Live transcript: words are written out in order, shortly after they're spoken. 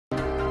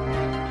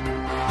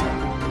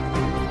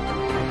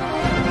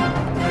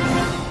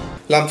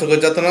Lamsugo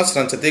jatana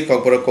Swrangchati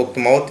Kokborok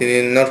Koktwma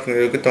tini North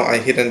Korea ai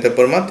Hiren de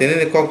Burma tini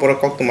ni Kokborok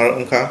Koktwma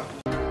ungka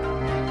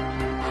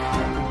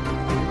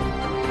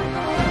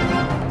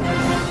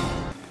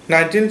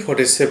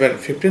 1947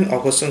 15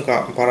 August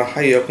ungka bara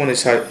hayok mani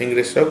sar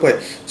English rok bai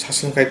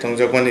sasun kai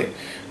tongjak mani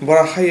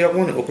bara hayok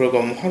mani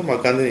ukrogo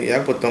Mahatma Gandhi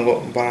yak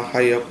botongo bara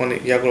hayok mani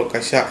yakro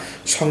kaisa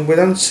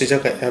সংবিধান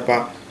sijaka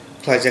eba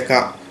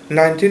khlajaka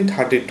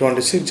 1930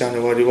 26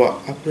 January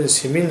wa April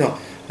simino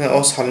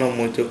o salno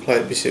muitu khlai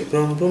bisi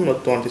brum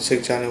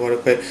 26 January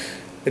kai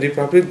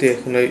Republic Day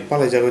hunai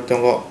palaijago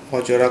tongo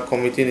ojora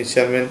committee ni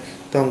chairman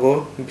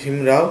tongo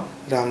Bhimrao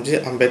Ramji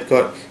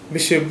Ambedkar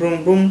bisi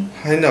brum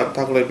haina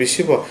taklai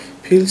bisibo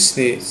Phils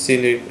ni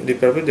sini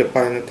Republic Day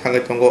palai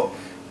thangai tongo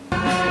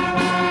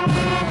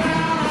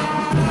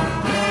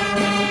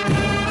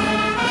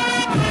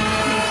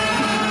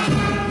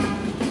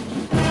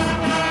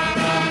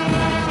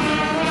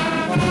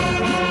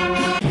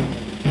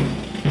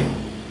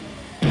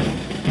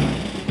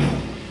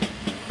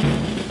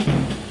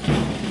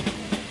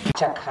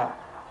Chakha.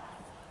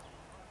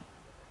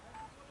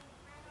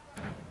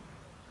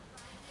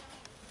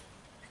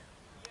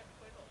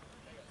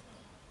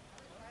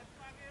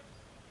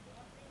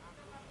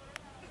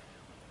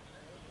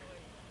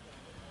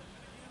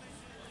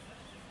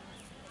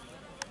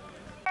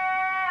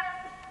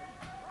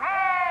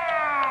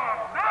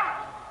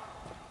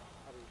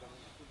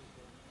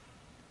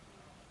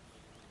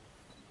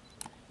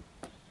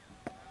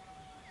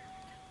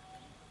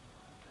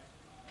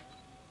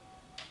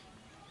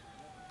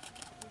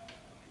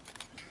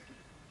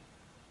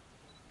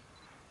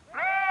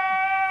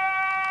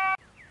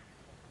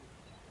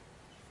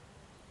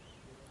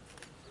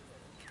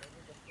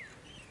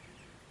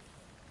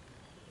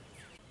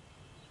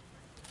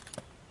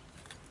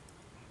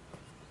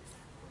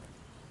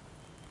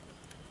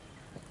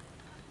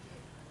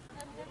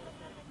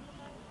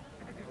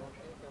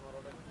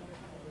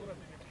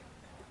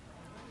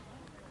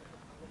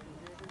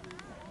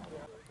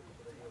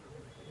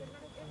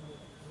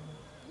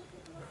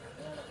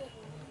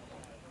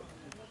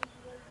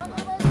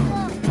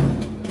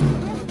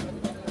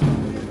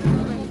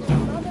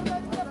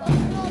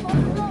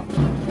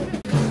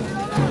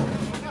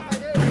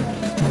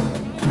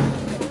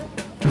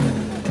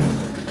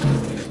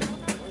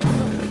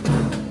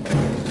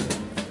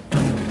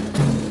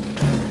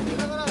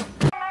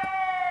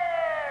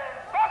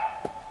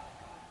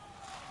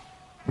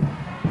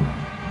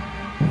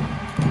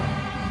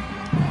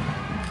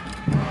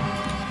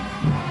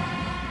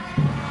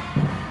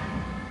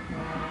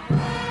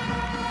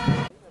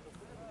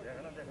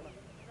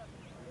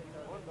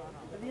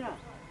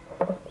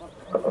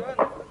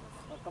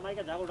 कमाई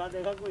का झाग उठा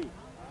देगा कोई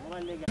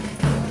mobile लेके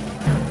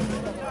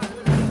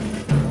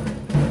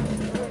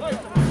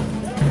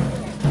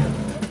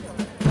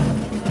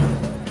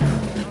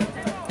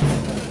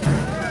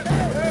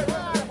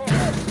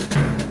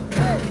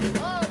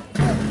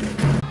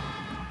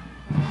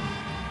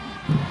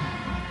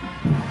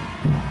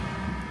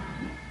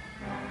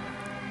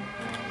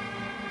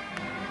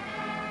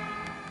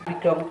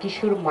विक्रम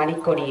किशोर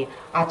मानिकरी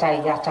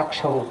आचार्य याचक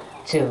सं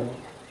जों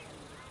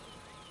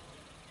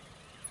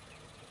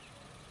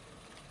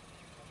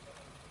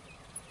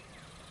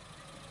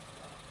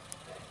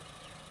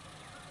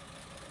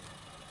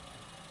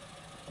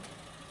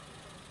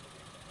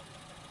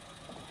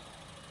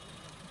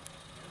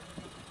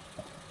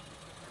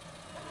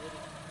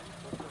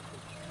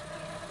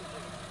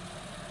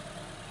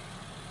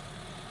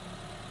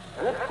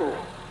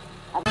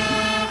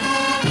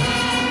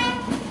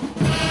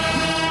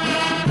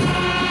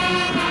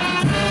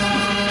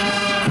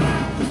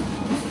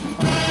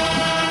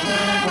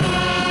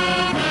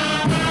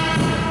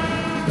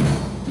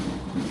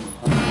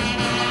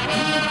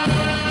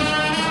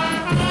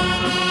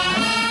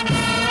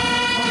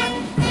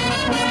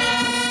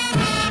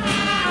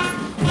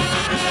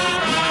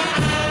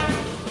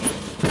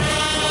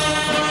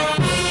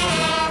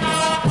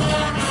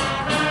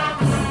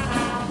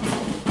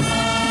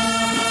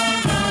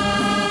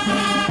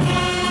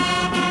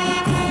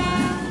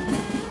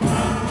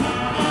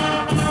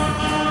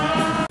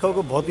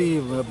को बहुत ही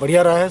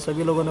बढ़िया रहा है।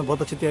 सभी लोगों ने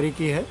बहुत अच्छी तैयारी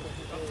की है।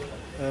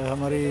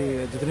 हमारी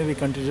जितने भी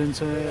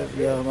कंटिजेंट्स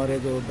हैं या हमारे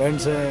जो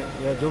बैंड्स हैं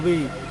या जो भी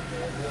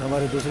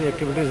हमारी दूसरी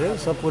एक्टिविटीज़ है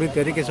सब पूरी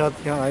तैयारी के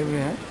साथ यहाँ आए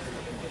हुए हैं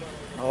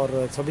और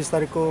 26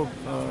 तारीख को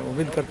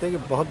उम्मीद करते हैं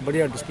कि बहुत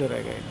बढ़िया डिस्प्ले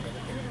रहेगा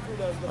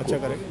इनका, अच्छा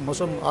करेगा।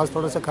 मौसम आज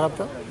थोड़ा सा ख़राब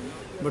था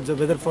बट जो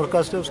वेदर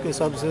फोरकास्ट है उसके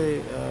हिसाब से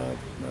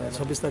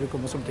 26 तारीख को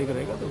मौसम ठीक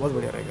रहेगा तो बहुत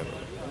बढ़िया रहेगा।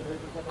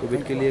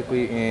 कोविड के लिए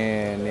कोई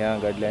नया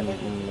गाइडलाइन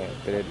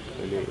परेड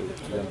के लिए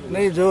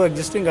नहीं, जो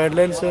एग्जिस्टिंग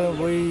गाइडलाइंस हैं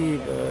वही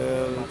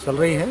चल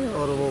रही हैं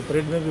और वो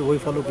परेड में भी वही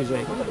फॉलो की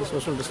जाएगी।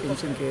 सोशल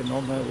डिस्टेंसिंग के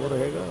नॉर्म है वो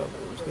रहेगा,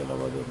 उसके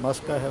अलावा जो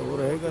मास्क का है वो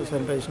रहेगा,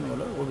 सैनिटाइजेशन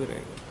वाला वो भी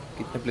रहेगा।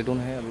 कितने प्लेटून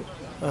है अभी?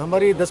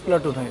 हमारी 10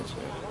 प्लाटून है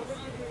इसमें।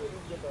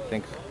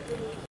 Thanks.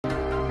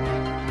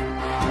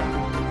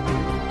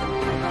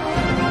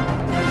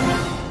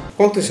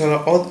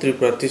 Koktwma All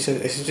Tripura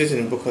Teachers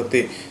Association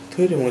Bukhati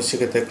Thuri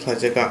Musikata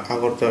Klajaka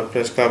Agorta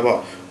Press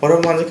Club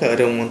Oromanjaka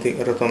Remonti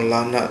Raton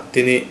Lana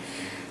Tini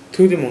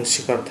থুইরিমং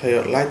শিকার থায়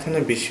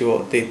লাইথানা বিশিও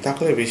তৈ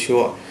তাকলে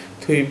বিশিও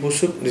থুই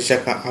বুসুক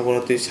রিচাকা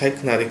আবনতি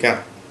সাইকনারিকা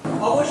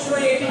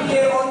অবশ্যই এটিকে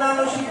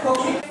অন্যান্য শিক্ষক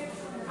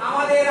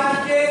আমাদের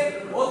রাজ্যের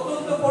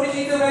অত্যন্ত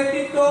পরিচিত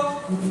ব্যক্তিত্ব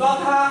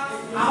তথা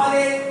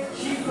আমাদের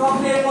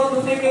শিক্ষকদের মধ্য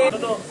থেকে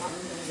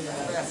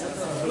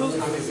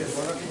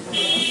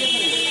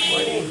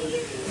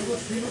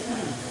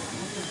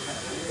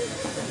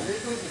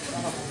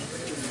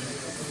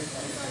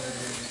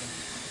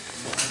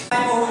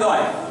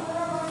মহোদয়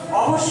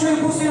অবশ্যই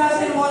উপস্থিত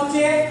আছেন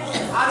মঞ্চে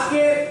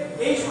আজকে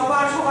এই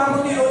সভার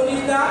সভাপতি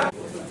রঞ্জিত দা।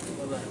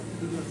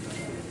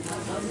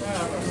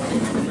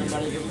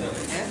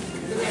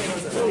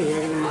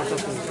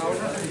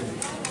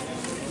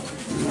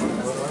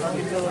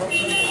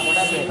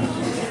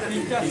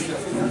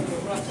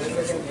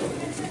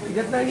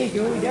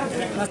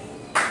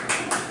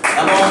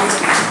 এবং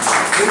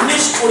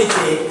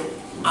 19-20-তে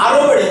আরো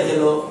বেড়ে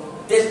গেল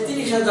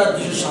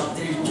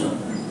 33,237 জন।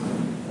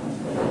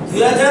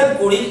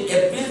 2020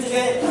 এপ্রিল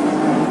থেকে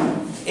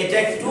এটা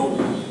একটু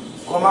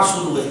কমা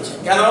শুরু হয়েছে,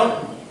 কেন?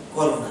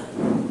 করোনা।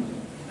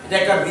 এটা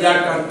একটা বিরাট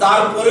কারণ।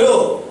 তারপরেও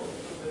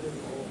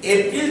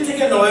এপ্রিল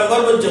থেকে নভেম্বর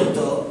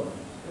পর্যন্ত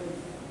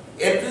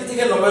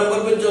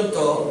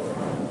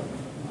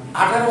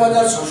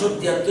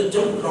 18,673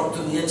 জন রক্ত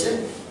দিয়েছে।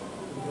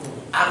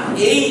 আর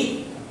এই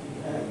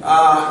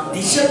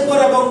ডিসেম্বর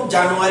এবং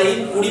জানুয়ারি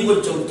 20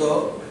 পর্যন্ত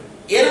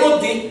এর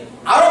মধ্যে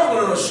আরো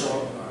 1500,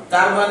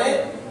 তার মানে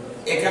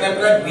এখানে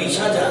প্রায়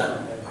 20,000,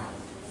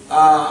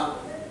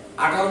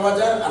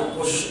 18,000 আর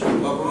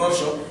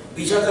 1500,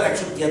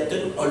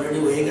 20,173 অলরেডি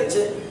হয়ে গেছে।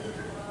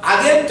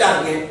 আগের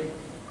টার্গেট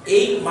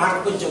এই মার্চ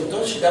পর্যন্ত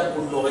সেটা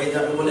পূর্ণ হয়ে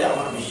যাবে বলে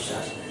আমার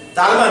বিশ্বাস।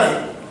 তার মানে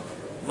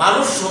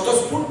মানুষ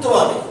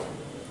স্বতঃস্ফূর্তভাবে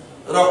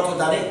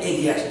রক্তদানে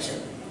এগিয়ে আসছেন।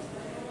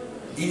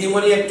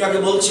 দিদিমণি একটু আগে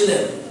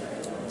বলছিলেন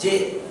যে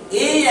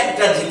এই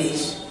একটা জিনিস,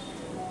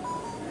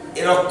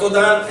 এই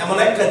রক্তদান এমন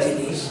একটা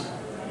জিনিস,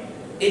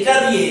 এটা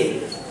দিয়ে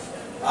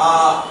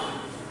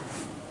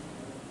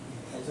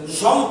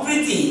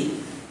সম্প্রীতি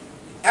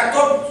এত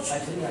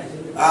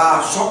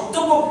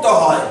শক্তপোক্ত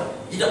হয়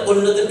যেটা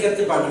অন্যদের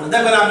ক্ষেত্রে পারবে না।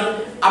 দেখবেন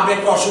আপনি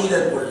একটা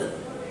অসুবিধায় পড়লেন,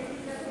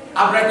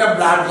 আপনার একটা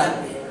ব্লাড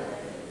লাগবে,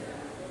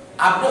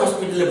 আপনি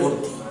হসপিটালে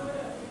ভর্তি।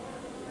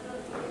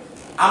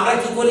 আমরা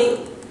কি করি?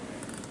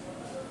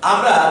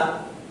 আমরা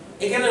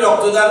এখানে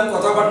রক্তদান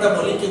কথাবার্তা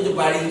বলি, কিন্তু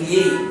বাড়ি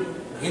গিয়ে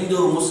হিন্দু,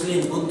 মুসলিম,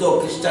 বুদ্ধ,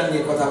 খ্রিস্টান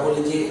নিয়ে কথা বলি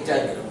যে এটা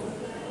এরকম।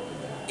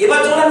 এবার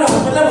যখন আপনি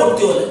হসপিটালে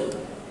ভর্তি হলেন,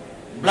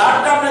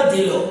 ব্লাডটা আপনার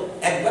দিল,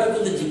 একবার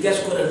কিন্তু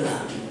জিজ্ঞাসা করেন না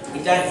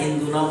এটা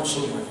হিন্দু না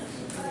মুসলমান,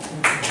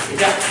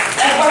 এটা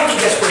একবার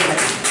জিজ্ঞাসা করেন না।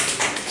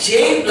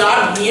 সেই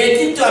ব্লাড নিয়ে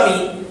কিন্তু আমি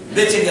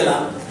বেঁচে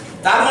গেলাম।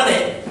 তার মানে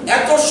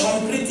এত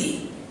সম্প্রীতি,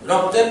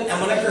 রক্তের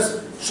এমন একটা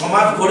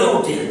সমাজ গড়ে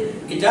ওঠে,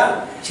 এটা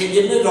সেই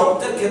জন্য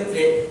রক্তের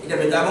ক্ষেত্রে এটা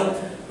বেঁধে। এবং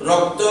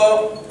রক্ত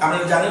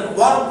আপনারা জানেন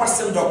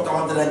 1% রক্ত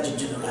আমাদের রাজ্যের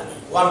জন্য লাগে,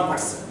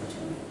 1%।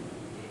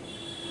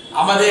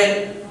 আমাদের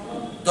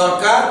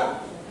দরকার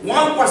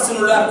 1%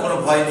 হলে আর কোনো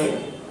ভয় নেই।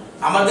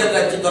 আমাদের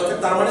রাজ্যে দরকার,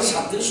 তার মানে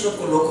 37 লক্ষ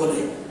লোক হলে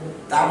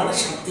তার মানে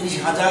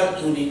 37,000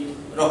 ইউনিট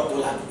রক্ত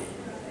লাগবে।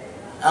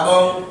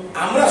 এবং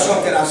আমরা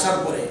সরকার আসার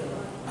পরে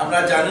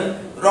আপনারা জানেন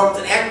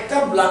রক্তের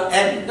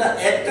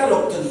একটা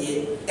রক্ত দিয়ে,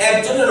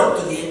 একজনের রক্ত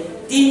দিয়ে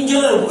 3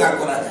 জনের উপকার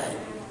করা যায়।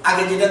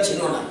 আগে যেটা ছিল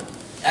না।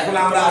 এখন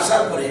আমরা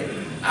আসার পরে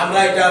আমরা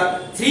এটা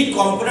 3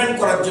 কম্পোনেন্ট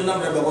করার জন্য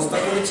আমরা ব্যবস্থা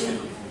করেছি।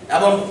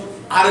 এবং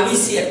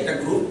আরবিসি একটা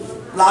গ্রুপ,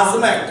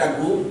 প্লাজমা একটা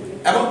গ্রুপ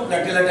এবং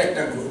প্লেটেলেট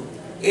একটা গ্রুপ।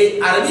 এই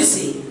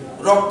আরবিসি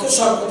রক্ত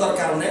স্বল্পতার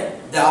কারণে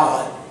দেওয়া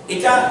হয়।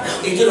 এটা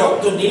এই যে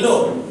রক্ত নিল,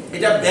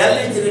 এটা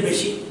 42 দিনের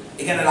বেশি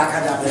এখানে রাখা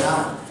যাবে না,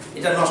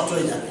 এটা নষ্ট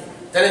হয়ে যাবে।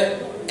 তাহলে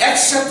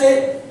একসাথে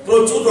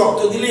প্রচুর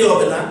রক্ত দিলেই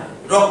হবে না।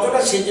 রক্তটা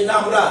সেই জন্য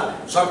আমরা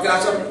সরকার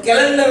আসার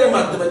ক্যালেন্ডারের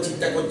মাধ্যমে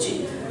চিন্তা করছি,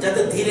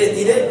 যাতে ধীরে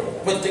ধীরে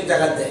প্রত্যেক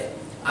জায়গায় দেয়।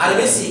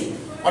 আরবিসি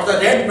অর্থাৎ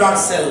রেড ব্লাড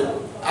সেল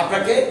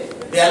আপনাকে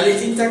 42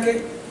 দিন থাকে,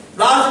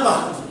 প্লাজমা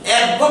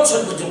 1 বছর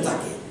পর্যন্ত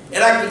থাকে।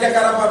 এরা কিটা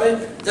কারা পাবে?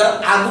 যারা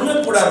আগুনে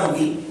পোড়া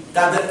রোগী,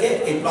 তাদেরকে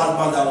এই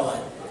প্লাজমা দেওয়া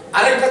হয়।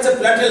 আরেকটা আছে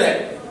প্লেটেলেট,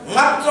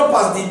 মাত্র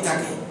 5 দিন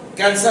থাকে,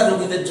 ক্যান্সার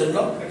রোগীদের জন্য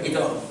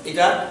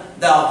এটা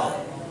দেওয়া হয়।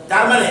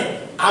 তার মানে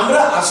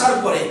আমরা আসার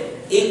পরে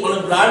এই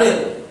ব্লাডের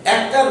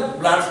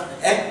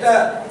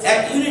এক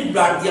ইউনিট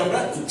ব্লাড দিয়ে আমরা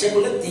ইচ্ছা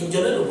করলে 3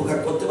 জনের উপকার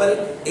করতে পারি।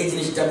 এই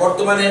জিনিসটা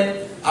বর্তমানে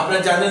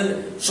আপনারা জানেন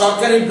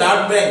সরকারি ব্লাড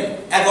ব্যাংক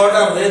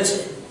 11টা রয়েছে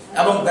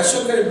এবং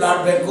বেসরকারি ব্লাড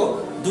ব্যাংকও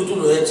 2টো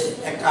রয়েছে,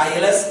 একটা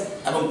আইএলএস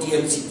এবং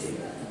টিএমসিতে।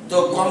 তো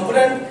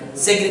কম্পোনেন্ট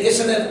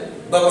সেগ্রিগেশনের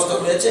ব্যবস্থা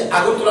রয়েছে।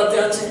 আগরতলাতে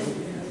আছে,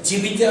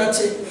 জিবিতে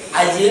আছে,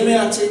 আইজিএমে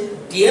আছে,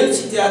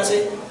 টিএমসিতে আছে,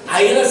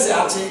 আইএলএস এ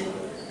আছে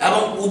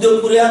এবং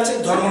উদয়পুরে আছে,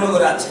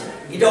 ধর্মনগরে আছে।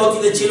 এটা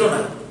অতীতে ছিল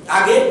না,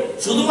 আগে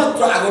শুধুমাত্র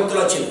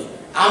আগরতলা ছিল।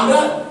 আমরা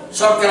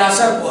সরকার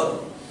আসার পর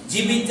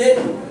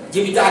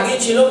জিবিতে আগে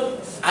ছিল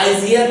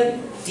আইজিএম,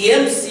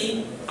 টিএমসি,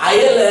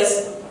 আইএলএস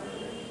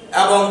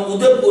এবং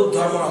উদয়পুর,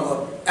 ধর্মনগর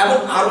এবং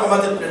আরো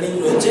আমাদের প্ল্যানিং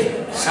রয়েছে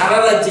সারা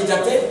রাজ্যে,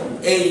 যাতে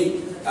এই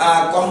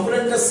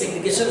কম্পোনেন্টের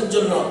সেগ্রিগেশনের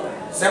জন্য,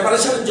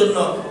 সেপারেশনের জন্য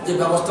যে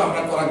ব্যবস্থা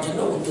আমরা করার জন্য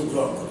উদ্যোগ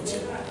গ্রহণ করেছি।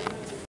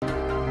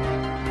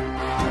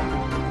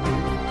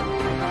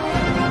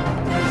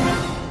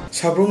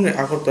 Sabrungni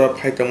Akotora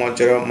Paitama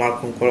Jera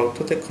Markum Korok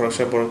Tote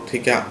Koroksa Borok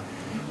Tiga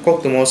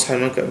Koktwma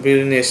Simon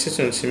Birini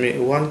Station Simi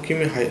 1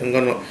 Kimi Hai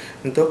Angano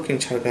Dokin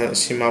Charga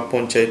Sima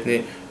Ponchait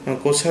ni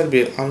Kosar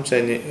Bir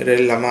Amchai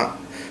Rel Lama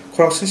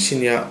Koroksa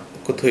Sinia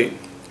Kutui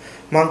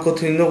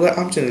Mankotri Noga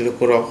Amchani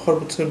Lukura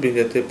Horbutun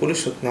Bingate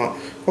Police no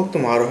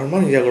Koktwma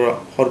Horman Yagora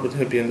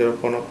Horbutun Binder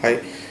Pono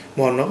Pai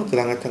Mono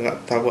Langatanga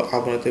Tago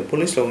Abonate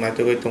Police Long Night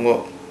away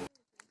Tongo.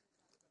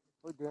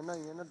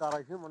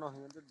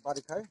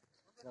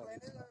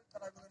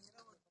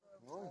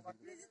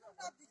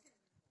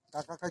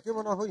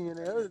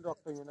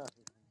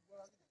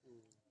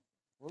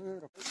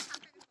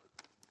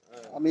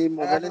 আমি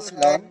মোবাইলে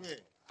ছিলাম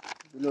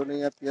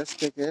Belonia PS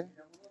থেকে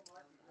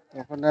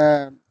তখন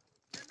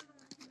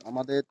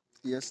আমাদের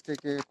PS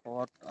থেকে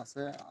খবর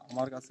আছে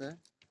আমার কাছে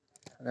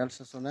রেল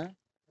স্টেশনে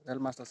রেল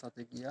মাস্টার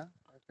সাথে গিয়া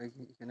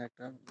এখানে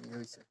একটা ইয়ে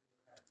হয়েছে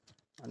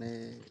মানে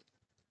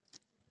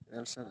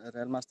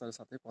রেল মাস্টারের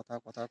সাথে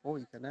কথা কো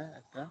এখানে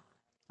একটা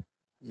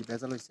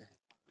ভেজাল হয়েছে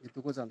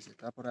এটুকু জানছি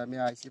তারপরে আমি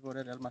আইসি পরে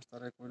রেল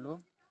মাস্টারে কইলো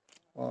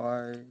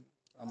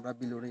আমরা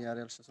বিলোনিয়া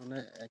রেল স্টেশনে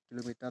 1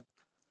 কিলোমিটার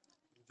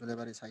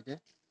জলেবাড়ি সাইডে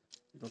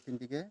দক্ষিণ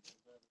দিকে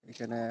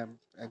এখানে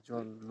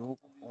একজন লোক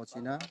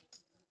অচেনা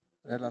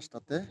রেল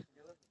রাস্তাতে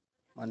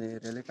মানে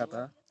রেলে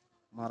কাটা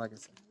মারা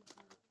গেছে।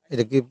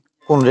 এটা কি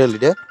কোন রেল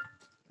এটা?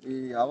 এই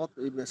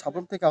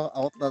সাবরুম থেকে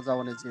আওতলা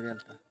যাওয়ার যে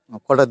রেলটা।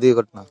 কটা দিয়ে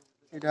ঘটনা?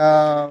 এটা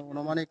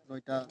অনুমানিক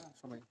 9টার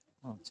সময়।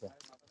 আচ্ছা।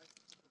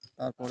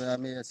 তারপরে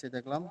আমি এসে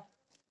দেখলাম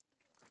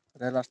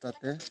রেল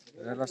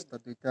রাস্তা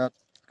দুইটা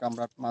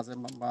কামরার মাঝ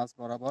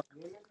বরাবর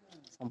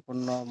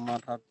সম্পূর্ণ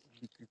মাথার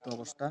বিকৃত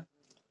অবস্থা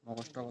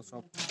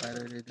সব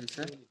বাইরে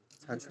দিয়েছে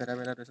ছেড়ে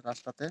বেড়া রয়েছে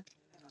রাস্তাতে।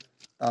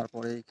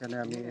 তারপরে এখানে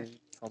আমি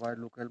সবাই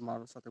লোকাল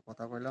মানুষের সাথে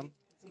কথা কইলাম,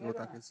 কেউ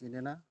তাকে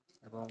চিনে না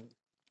এবং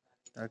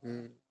তাকে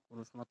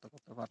কোনো শনাক্ত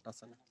করতে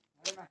পারতেছে না।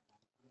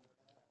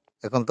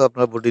 এখন তো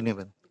আপনারা বডি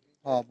নেবেন?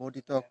 হ্যাঁ,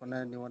 বডি তো ওখানে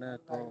নিয়ে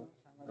তো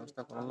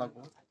ব্যবস্থা করা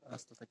লাগবে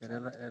রাস্তা থেকে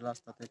রেল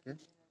রাস্তা থেকে।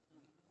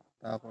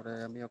 তারপরে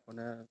আমি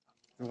ওখানে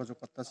যোগাযোগ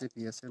করতেছি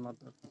পিএসের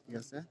মাধ্যমে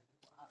পিএসে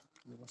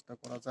ব্যবস্থা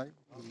করা যায়।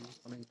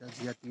 ওখানে এটা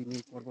জিআরপি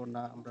নিয়ে করবো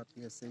না আমরা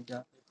পিএসে এটা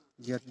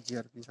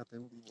জিআরপির সাথে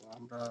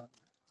আমরা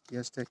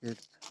পিএস থেকে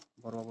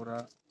বড়রা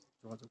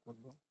যোগাযোগ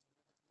করবো।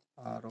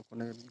 আর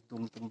ওখানে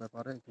দুম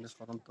ব্যাপারে এখানে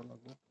তদন্ত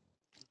লাগবে।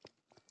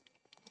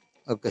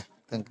 ওকে,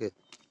 থ্যাংক ইউ।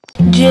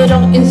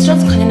 जेराव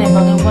इन्सुरेन्स खालामनाय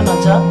बागैबो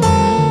नाजा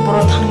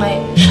बर' थांनाय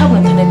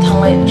साबनाय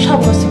थांनाय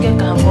साबसिके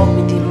गाहामखौ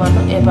बिदि मान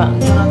एबा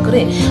जरा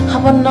करे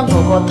हाबान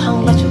नांगौ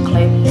थांला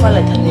चुखलाय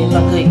फालायथारनि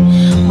बागै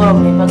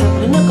बर'नि बागै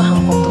बिनो गाहाम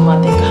Koktwma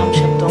ते गाहाम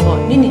सेब दङ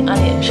निनि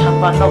आने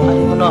साबा नग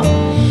आरिमोन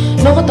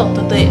नगद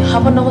तंतै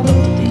हाबान नगद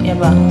तंतै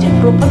एबा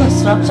जेफ्रो पाना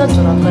स्राबजा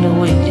जरा करे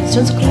वे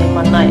इन्सुरेन्स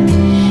खालामनाय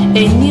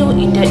A new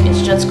India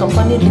Insurance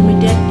Company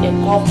Limited, a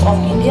co-op of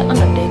India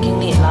undertaking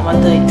ni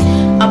lamadai.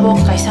 Abo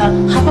kaisa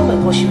haba mai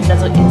bosibina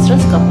nazo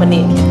insurance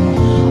company.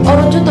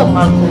 Oro joto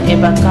malku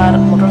eba car,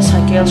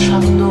 motorcycle,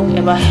 shakduk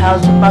eba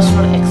health,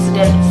 personal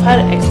accident,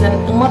 fire accident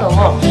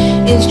umarongo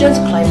insurance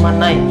claim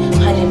manai.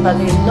 Hani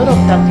bagi norok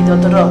tapi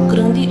dotoro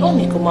gerengdi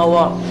omi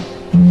kumawa.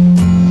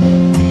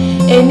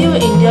 A new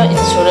India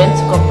Insurance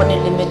Company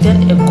Limited,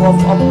 a co-op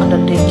of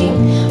undertaking,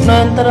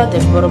 Noyantara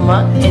Deborma,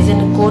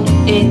 agent code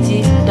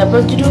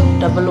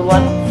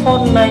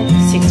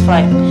AG00114965,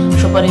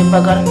 Shubari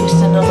Bagar,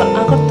 Krishnagar,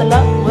 Agartala,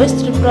 West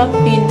Tripura,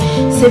 PIN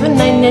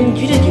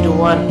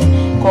 799001,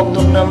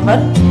 Kokborok number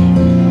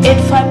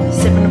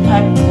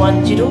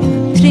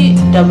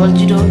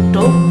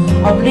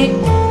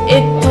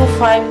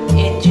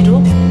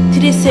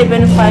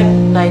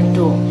 8575103000/82580375592,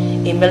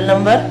 email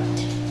number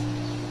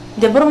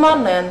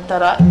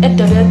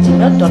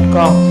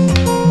deborma9antara@gmail.com.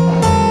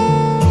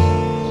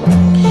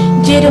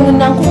 Jereng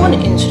nangkungan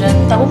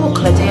insurance tabu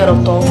kerja rok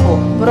tongko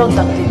borok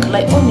takti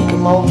kelai oni ke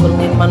mau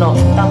bermain mano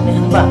tam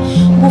nehanba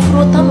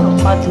bufro tam rok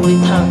patui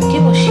thang ke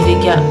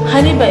bosirigya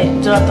hani bai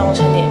jora tong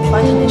chani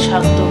patani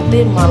shak tu te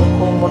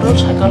malko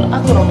motorcycle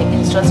akoroni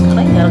insurance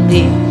kelai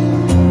yardi.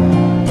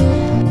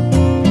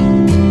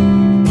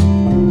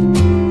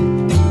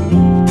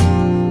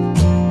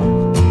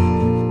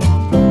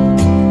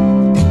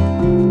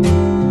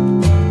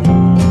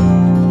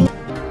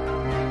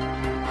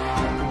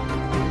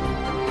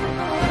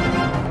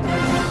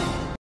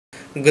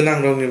 Genang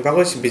rokni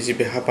bagoi si BJP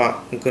haba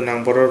genang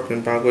borok rokni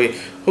bagoi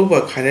huba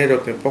khainai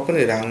rokni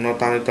pokoni rang no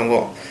tani tongo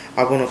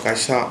abono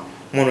kaisa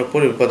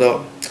monopoli bodo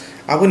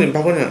aboni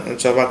bagoni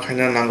jaba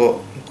khaina nango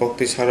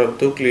kokti saro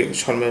dukli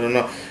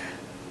sormerono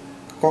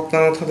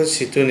koktano thate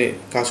situni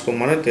kasko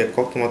manete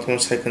Koktwma thon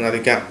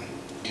saikanarika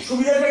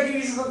সুবিধাটা কি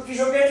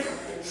কৃষকের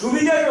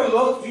সুবিধাটা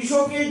হলো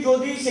কৃষকে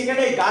যদি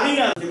সেখানে গাড়ি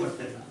না আনতে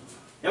পারতেন না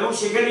এবং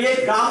সেখানে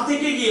গ্রাম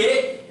থেকে গিয়ে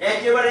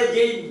একেবারে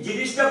যে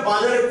জিনিসটা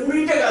বাজারে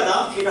 20 টাকা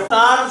দাম সেটা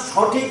তার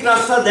সঠিক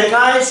রাস্তা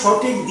দেখায়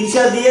সঠিক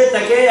দিশা দিয়ে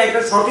তাকে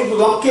একটা সঠিক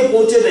লক্ষ্যে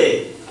পৌঁছে দেয়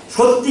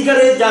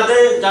সত্যিকারের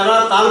যারা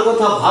তার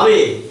কথা ভাবে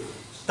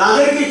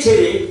তাদেরকে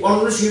ছেড়ে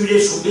অন্য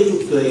শিবিরের সঙ্গে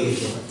যুক্ত হয়ে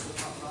গেছে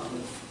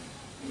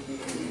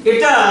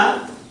এটা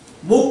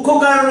মুখ্য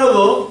কারণ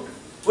হলো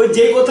ওই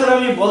যে কথাটা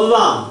আমি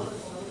বললাম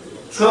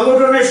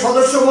সংগঠনের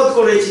সদস্যপদ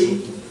করেছি,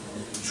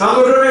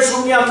 সংগঠনের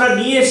সঙ্গে আমরা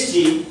নিয়ে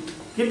এসেছি,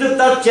 কিন্তু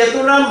তার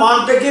চেতনা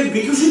মানটাকে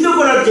বিকশিত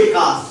করার যে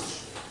কাজ,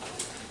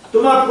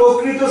 তোমার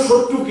প্রকৃত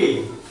শত্রুকে,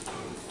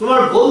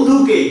 তোমার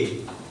বন্ধুকে,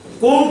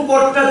 কোন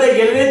পথটাতে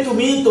গেলে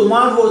তুমি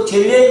তোমার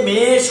ছেলে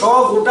মেয়ে সহ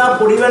গোটা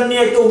পরিবার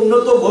নিয়ে একটা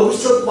উন্নত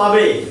ভবিষ্যৎ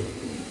পাবে,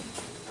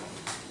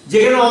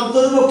 যেখানে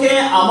অন্ততপক্ষে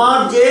আমার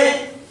যে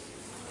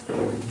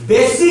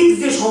বেসিক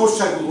যে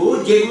সমস্যাগুলো,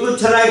 যেগুলো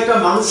ছাড়া একটা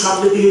মানুষ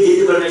সামনের দিকে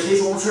যেতে পারে না, সেই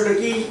সমস্যাটা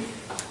কি?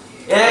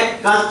 এক,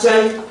 কাজ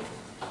চাই,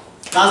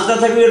 কাজ না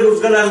থাকলে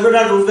রোজগার আসবে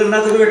না, রোজগার না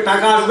থাকলে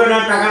টাকা আসবে না,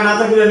 টাকা না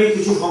থাকলে আমি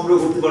কিছু সংগ্রহ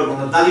করতে পারবো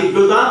না,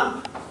 দারিদ্রতা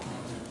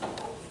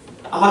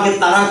আমাকে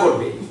তাড়া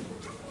করবে।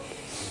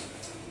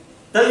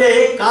 তাহলে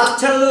কাজ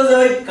ছাড়া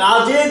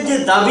কাজের যে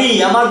দাবি,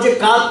 আমার যে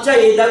কাজ চাই,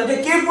 এই দাবিটা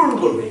কে পূরণ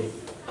করবে?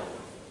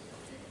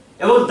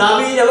 এবং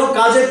দাবি এবং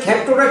কাজের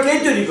ক্ষেত্রটা কে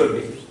তৈরি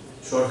করবে?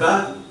 সরকার।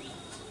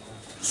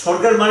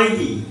 সরকার মানে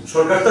কি?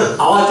 সরকার তো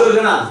হাওয়া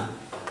চলবে না,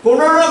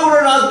 কোনো না কোনো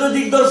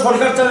রাজনৈতিক দল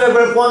সরকার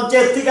চালাবে,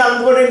 পঞ্চায়েত থেকে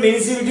আরম্ভ করে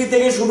মিউনিসিপ্যালিটি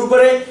থেকে শুরু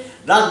করে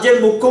রাজ্যের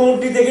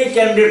মুখ্যমন্ত্রী থেকে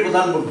কেন্দ্রের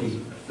প্রধানমন্ত্রী,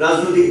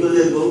 রাজনৈতিক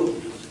দলের দল।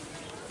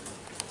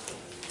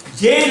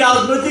 যে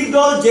রাজনৈতিক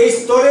দল যে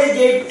স্তরে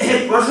যে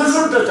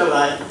প্রশাসনটা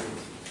চালায়,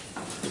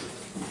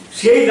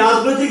 সেই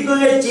রাজনৈতিক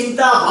দলের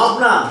চিন্তা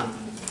ভাবনা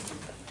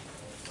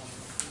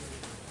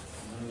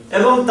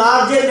এবং তার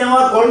যে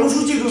নেওয়া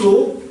কর্মসূচিগুলো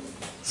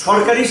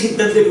সরকারি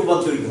সিদ্ধান্তে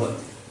রূপান্তরিত হয়,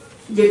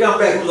 যেটা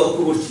আমরা এখন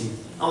লক্ষ্য করছি,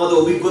 আমাদের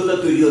অভিজ্ঞতা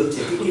তৈরি হচ্ছে,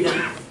 ঠিক কিনা?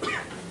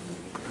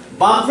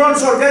 বামফ্রন্ট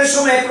সরকারের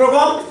সময়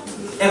একরকম,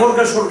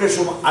 এখনকার সরকারের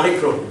সময় আরেক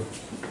রকম।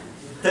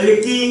 তাহলে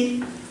কি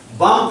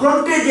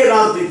বামফ্রন্টের যে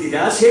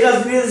রাজনীতিটা, সেই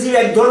রাজনীতি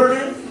এক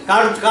ধরনের,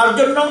 কার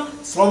জন্য?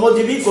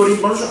 শ্রমজীবী গরিব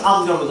মানুষ, আম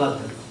জনতার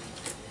জন্য।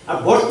 আর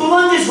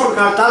বর্তমান যে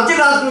সরকার, তার যে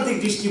রাজনৈতিক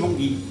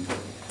দৃষ্টিভঙ্গি,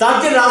 তার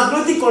যে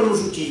রাজনৈতিক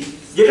কর্মসূচি,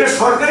 যেটা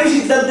সরকারি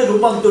সিদ্ধান্তে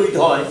রূপান্তরিত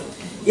হয়,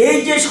 এই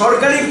যে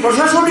সরকারি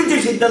প্রশাসনিক যে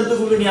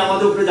সিদ্ধান্তগুলো নিয়ে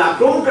আমাদের উপরে যে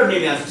আক্রমণটা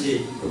নেমে আসছে,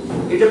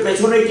 এটা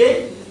পেছনে কে?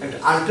 একটা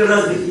আরেকটা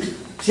রাজনীতি।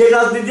 সেই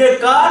রাজনীতির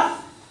কার?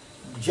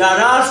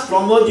 যারা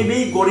শ্রমজীবী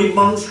গরিব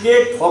মানুষকে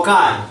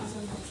ঠকায়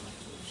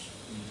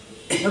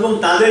এবং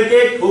তাদেরকে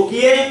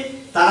ঠকিয়ে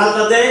তারা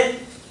তাদের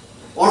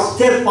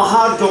অর্থের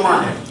পাহাড়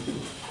জমায়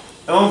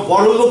এবং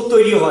বড়লোক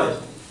তৈরি হয়,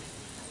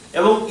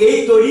 এবং এই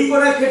তৈরি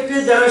করার ক্ষেত্রে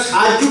যারা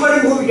সাহায্যকারী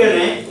ভূমিকা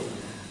নেয়,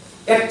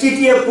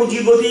 একচেটিয়া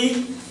পুঁজিপতি,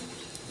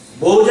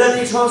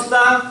 বহুজাতিক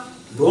সংস্থা,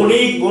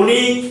 ধনিক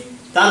বণিক,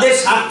 তাদের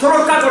স্বার্থ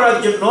রক্ষা করার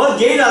জন্য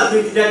যে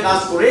রাজনীতিটা কাজ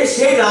করে,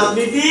 সেই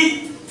রাজনীতি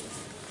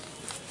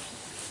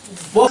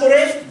বছরে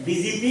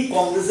বিজেপি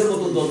কংগ্রেসের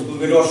মতো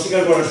দলগুলো এটা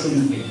অস্বীকার করার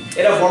সুযোগ নেই।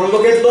 এরা বড়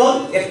লোকের দল,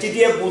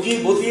 একচেটিয়া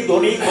পুঁজিপতি,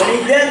 ধনিক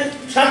বণিকদের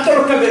স্বার্থ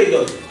রক্ষাকারী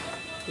দল।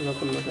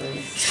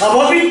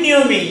 স্বাভাবিক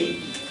নিয়মেই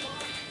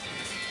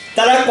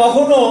তারা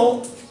কখনো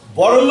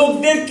বড়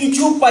লোকদের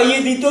কিছু পাইয়ে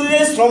দিতে হলে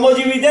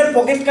শ্রমজীবীদের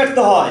পকেট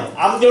কাটতে হয়,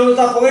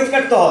 আমজনতা পকেট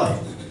কাটতে হয়,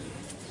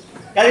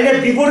 কারণ এটা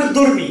বিপরীত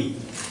ধর্মী।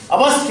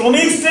 আবার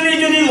শ্রমিক শ্রেণী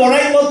যদি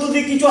লড়াই পদ্ধতি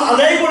কিছু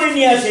আদায় করে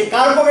নিয়ে আসে,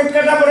 কার পকেট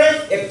কাটা করে?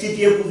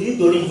 একচেটিয়া পুঁজি,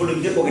 ধনিক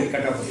বণিকদের পকেট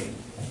কাটা করে।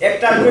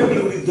 একটা করে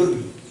বিপরীত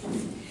ধর্মী।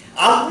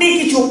 আপনি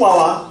কিছু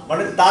পাওয়া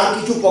মানে তার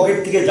কিছু পকেট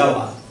থেকে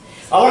যাওয়া,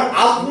 আবার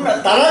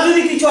তারা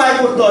যদি কিছু আয়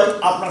করতে হয়,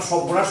 আপনার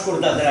সর্বনাশ করে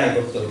তাদের আয়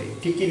করতে হবে,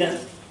 ঠিক কিনা?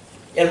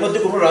 এর মধ্যে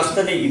কোনো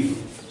রাস্তা নেই, কিন্তু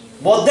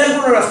মধ্যের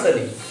কোনো রাস্তা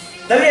নেই।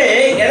 তাহলে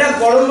এরা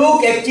বড় লোক,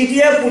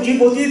 একচেটিয়া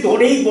পুঁজিপতি,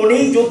 ধনিক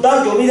বণিক, যোদ্ধা,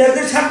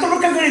 জমিদারদের স্বার্থ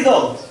রক্ষাকারী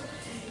দল।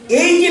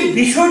 এই যে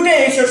বিষয়টা,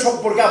 এসব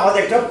সম্পর্কে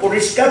আমাদের একটা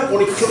পরিষ্কার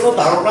পরিচ্ছন্ন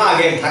ধারণা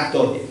আগে থাকতে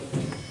হবে।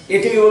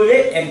 এটাকে বলে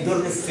এক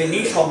ধরনের শ্রেণী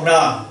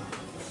সংগ্রাম।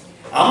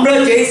 আমরা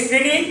যে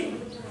শ্রেণী,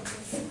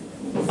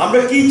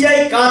 আমরা কি চাই?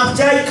 কাজ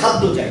চাই,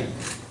 খাদ্য চাই।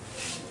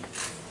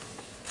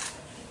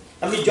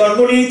 আমি জন্ম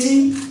নিয়েছি,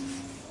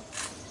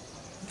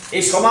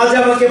 এই সমাজে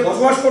আমাকে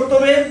বসবাস করতে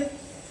হবে।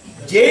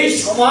 যে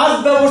সমাজ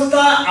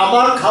ব্যবস্থা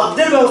আমার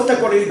খাদ্যের ব্যবস্থা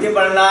করে দিতে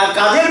পারে না,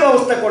 কাজের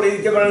ব্যবস্থা করে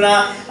দিতে পারে না,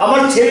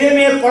 আমার ছেলে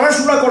মেয়ের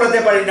পড়াশোনা করাতে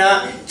পারি না,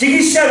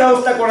 চিকিৎসার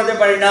ব্যবস্থা করাতে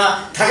পারি না,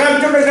 থাকার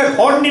জন্য একটা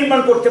ঘর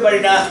নির্মাণ করতে পারি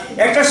না,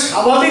 একটা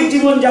স্বাভাবিক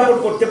জীবনযাপন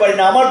করতে পারি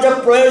না, আমার যা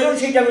প্রয়োজন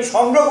সেটা আমি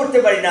সংগ্রহ করতে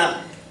পারি না,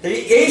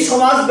 এই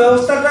সমাজ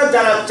ব্যবস্থাটা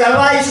যারা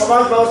চালায়,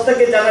 সমাজ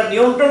ব্যবস্থাকে যারা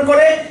নিয়ন্ত্রণ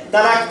করে,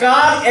 তারা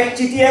কার?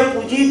 একচেটিয়া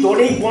পুঁজি,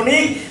 ধনিক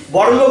বণিক,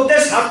 বড়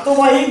লোকদের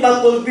স্বার্থবাহী বা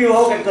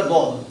তল্পিবাহক একটা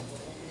দল।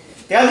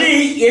 কাজেই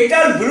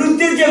এটার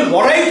বিরুদ্ধে যে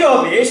লড়াইটা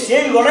হবে,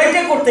 সেই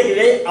লড়াইটা করতে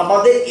গেলে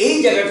আমাদের এই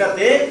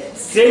জায়গাটাতে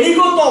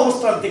শ্রেণীগত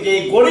অবস্থান থেকে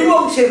গরিব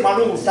অংশের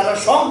মানুষ, তারা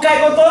সংখ্যায়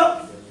কত?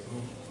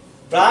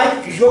 প্রায়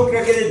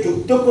কৃষকরাকে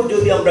যুক্ত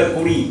যদি আমরা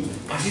করি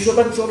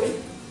 80% হবে,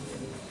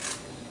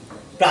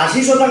 প্রায়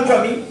 80%।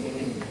 আমি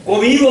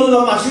কমই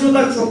বললাম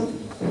 80%,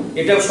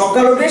 এটা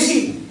সংখ্যারও বেশি।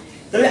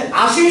 তাহলে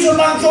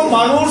 80%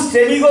 মানুষ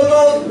শ্রেণীগত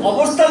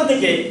অবস্থান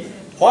থেকে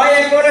হয়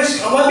একেবারে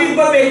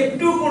স্বাভাবিকভাবে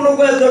একটু কোনো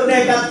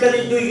ধরনের 1 কানি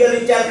 2 কানি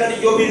 4 কানি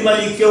জমির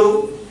মালিক কেউ,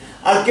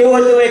 আর কেউ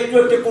হয়তো একটু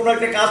একটু কোনো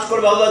একটা কাজ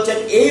করে ভালো আছেন,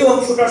 এই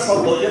অংশটা সব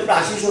বললে প্রায়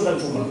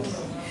 80% মানুষ।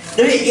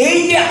 তাহলে এই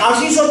যে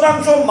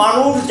 80%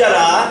 মানুষ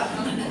যারা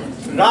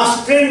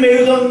রাষ্ট্রের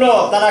মেরুদণ্ড,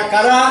 তারা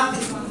কারা?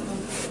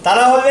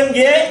 তারা হলেন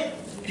যে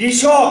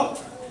কৃষক।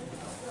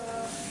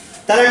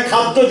 তারা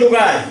খাদ্য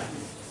যোগায়,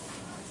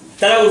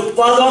 তারা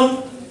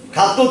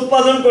খাদ্য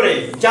উৎপাদন করে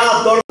যা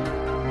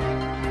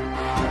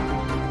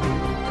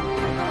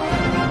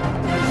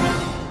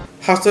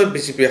हास्टल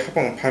बीजेपी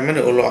हापं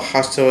फाइमानि उलो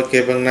हास्टल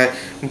केबंगनाय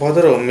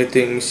भदरो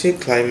मीटिंग मिसि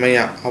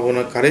ख्लाइमाया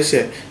आबोनो कारेसे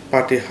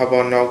पार्टी हाबा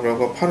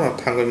नगरगो फानो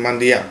थांगै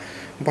मान्दिया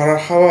भारत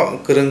हावा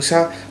गोरोंसा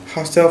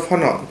हास्टल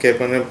फानो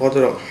केबंनाय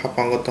भदरो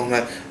हापांगो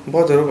तंनाय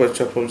भदरो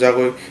बचफुल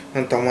जागै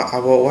तंमा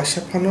आबो वासे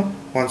फानो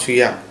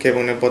वानसुया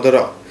केबंनाय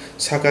भदरो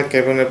साका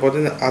केबंनाय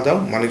भदनो आदाव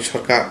मानिक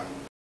सरकार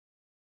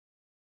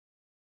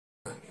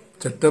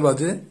 4টা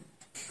বাজে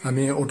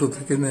আমি অটো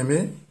থেকে নেমে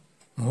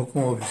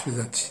মহকুমা অফিসে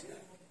যাচ্ছি।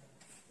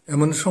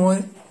 এমন সময়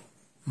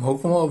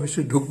মহকুমা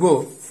অফিসে ঢুকবো,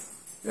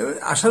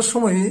 আসার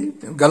সময়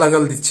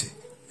গালাগাল দিচ্ছে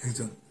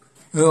একজন,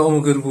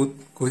 অমুকের বুথ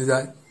কই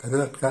যায় তাদের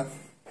আটকা।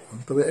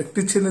 তবে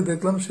একটি ছেলে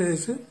দেখলাম সে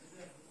এসে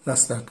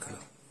রাস্তা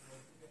আটকালো,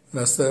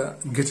 রাস্তা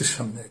গেটের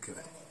সামনে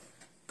একেবারে।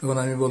 তখন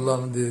আমি বললাম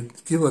যে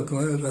কি বল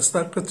তোমার রাস্তা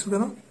আটকাচ্ছ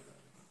কেন,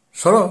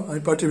 সরো,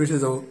 আমি পার্টি অফিসে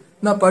যাবো।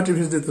 না, পার্টি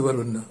অফিসে যেতে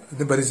পারবেন না,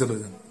 আপনি বাড়ি চলে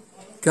যান।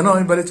 কেন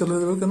আমি বাড়ি চলে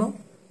যাবো কেন?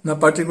 না,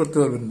 পার্টি করতে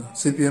পারবেন না,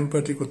 সিপিএম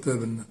পার্টি করতে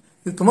পারবেন না।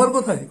 তোমার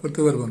কোথায়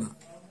করতে পারবো না,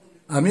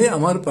 আমি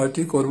আমার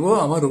পার্টি করব,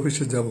 আমার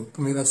অফিসে যাব,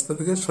 তুমি রাস্তা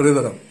থেকে সরে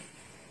দাঁড়াও।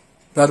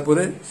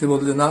 তারপরে সে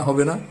বলছে না,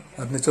 হবে না,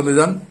 আপনি চলে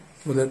যান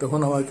বলে তখন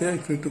আমাকে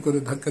একটু একটু করে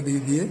ধাক্কা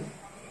দিয়ে দিয়ে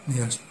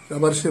নিয়ে আসলো।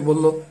 আবার সে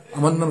বলল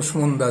আমার নাম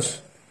সুমন দাস,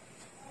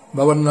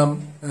 বাবার নাম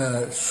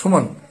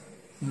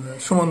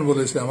সুমন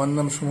বলেছে, আমার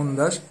নাম সুমন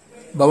দাস,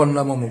 বাবার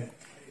নাম অমুক,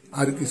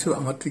 আর কিছু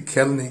আমার ঠিক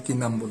খেয়াল নেই কি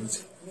নাম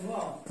বলেছে।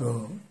 তো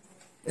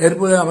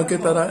এরপরে আমাকে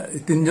তারা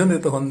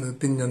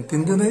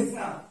তিনজনে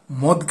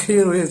মদ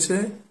খেয়ে রয়েছে,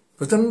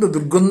 প্রচন্ড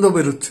দুর্গন্ধ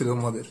বেরোচ্ছিল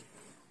মদের।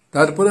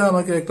 তারপরে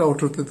আমাকে একটা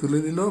অটোতে তুলে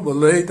দিল,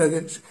 বললো এই তাকে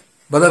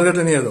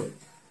বাজারঘাটে নিয়ে যাও।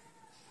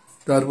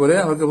 তারপরে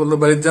আমাকে বললো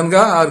বাড়ির যান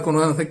গা, আর কোনো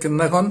থাকেন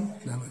না এখন।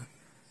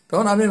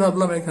 তখন আমি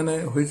ভাবলাম এখানে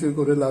হইচই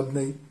করে লাভ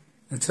নেই,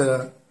 আচ্ছা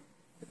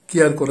কি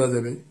আর করা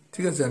যাবে,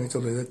 ঠিক আছে আমি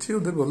চলে যাচ্ছি।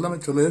 ওদের বললাম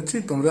আমি চলে যাচ্ছি,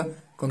 তোমরা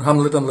কোন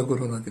হামলা টামলা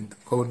করো না কিন্তু,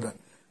 খবরদার।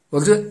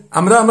 বলছে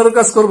আমরা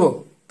কাজ করব,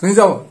 তুমি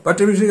যাও,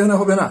 পার্টি অফিস এখানে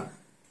হবে না।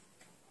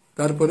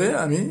 তারপরে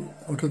আমি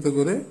অটোতে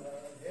করে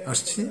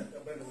আসছি,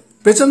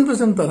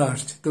 পেছন তারা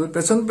আসছে। তবে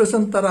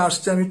পেছন তারা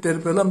আসছে আমি টের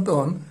পেলাম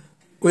তখন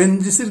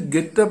ওএনজিসির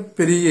গেটটা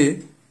পেরিয়ে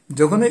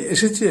যখনই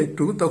এসেছি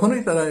একটু,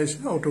 তখনই তারা এসে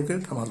অটোকে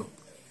থামালো।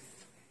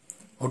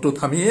 অটো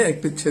থামিয়ে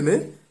একটি ছেলে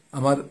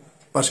আমার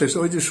পাশে এসে,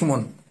 ওই যে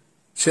সুমন,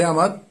 সে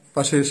আমার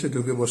পাশে এসে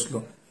ঢুকে বসলো।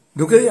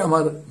 ঢুকেই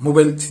আমার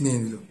মোবাইল ছিনিয়ে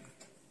নিল।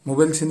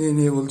 মোবাইল ছিনিয়ে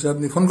নিয়ে বলছে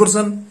আপনি ফোন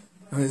করছেন?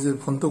 আমি যে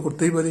ফোন তো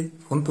করতেই পারি,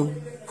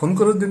 ফোন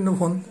করার জন্য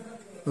ফোন।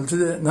 বলছে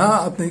যে না,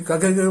 আপনি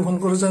কাকে ফোন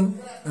করেছেন?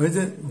 আমি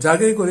যে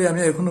যাকেই করি,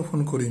 আমি এখনো ফোন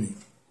করিনি।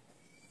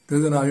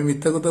 আমি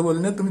মিথ্যা কথা বলি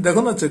না, তুমি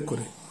দেখো না চেক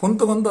করে, ফোন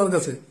তখন তার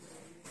কাছে।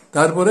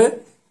 তারপরে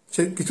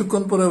সে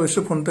কিছুক্ষণ পরে অবশ্য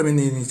ফোনটা আমি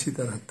নিয়ে নিয়েছি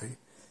তার হাত থেকে।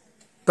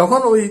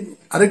 তখন ওই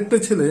আরেকটা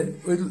ছেলে,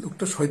 ওই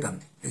লোকটা শয়তান,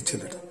 এই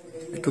ছেলেটা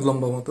একটু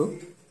লম্বা মতো,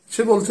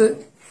 সে বলছে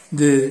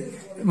যে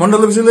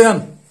মন্ডল অফিসে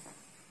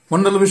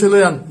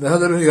লয়ে আন, দেখা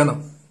যাবে কেন।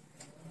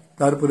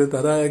 তারপরে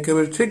তারা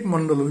একেবারে ঠিক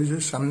মন্ডল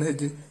অফিসের সামনে,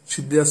 যে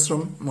সিদ্ধি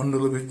আশ্রম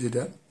মন্ডল অফিস,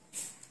 যেটা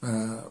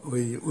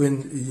ওই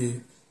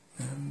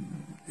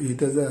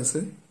এইটা যা আছে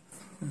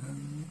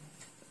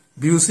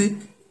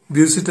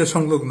বিউসিটা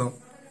সংলগ্ন,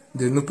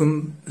 যে নতুন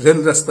রেল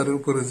রাস্তার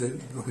উপরে যে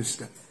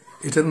অফিসটা,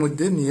 এটার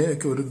মধ্যে নিয়ে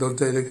একেবারে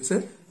দরজায় রেখেছে,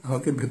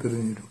 আমাকে ভেতরে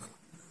নিয়ে ঢোকালো।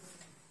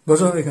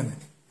 বসো এখানে।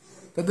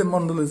 তাতে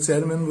মন্ডলের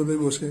চেয়ারম্যান বোধহয়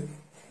বসে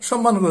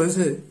সম্মান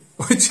করেছে,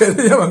 ওই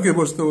চেয়ারে আমাকে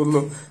বসতে বললো।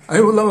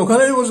 আমি বললাম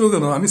ওখানেই বসবো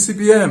কেন, আমি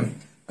সিপিএম,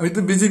 আমি তো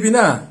বিজেপি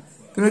না,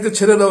 তুমি একে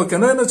ছেড়ে দাও,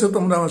 কেন এনেছো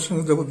তোমরা আমার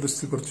সঙ্গে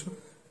জবরদস্তি করছো।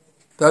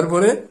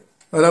 তারপরে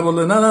ওরা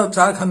বললো না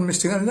চা খান,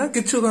 মিষ্টি খান, না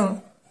কিচ্ছু খান।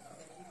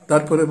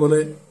 তারপরে বলে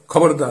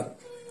খবরদার,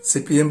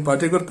 সিপিএম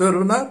পার্টি করতে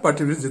পারবো না,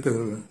 পার্টি অফিস যেতে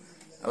পারবো না।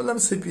 বললাম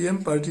সিপিএম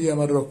পার্টি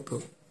আমার রক্ত,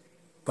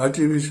 পার্টি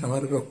অফিস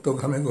আমার রক্ত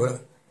ঘামে গড়া,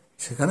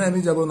 সেখানে আমি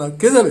যাব না।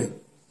 কে যাবে?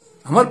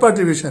 আমার পার্টি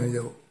অফিসে আমি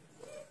যাব।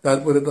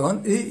 তারপরে তখন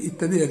এই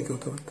ইত্যাদি আর কি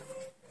কথাবার্তা।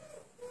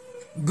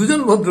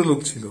 দুজন ভদ্রলোক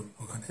ছিল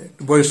ওখানে,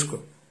 একটু বয়স্ক,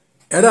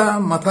 এরা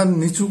মাথা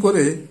নিচু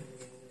করে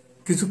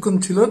কিছুক্ষণ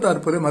ছিল,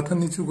 তারপরে মাথা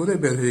নিচু করে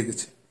বের হয়ে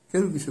গেছে,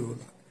 কেউ কিছু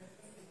বলল।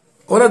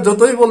 ওরা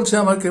যতই বলছে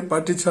আমাকে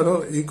পার্টি ছাড়ো,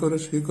 এই করো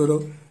সেই করো,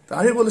 তা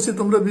আমি বলেছি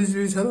তোমরা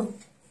বিজেপি ছাড়ো,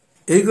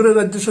 এই করে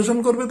রাজ্য শাসন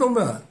করবে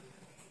তোমরা?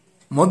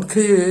 মদ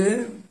খেয়ে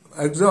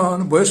একজন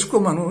বয়স্ক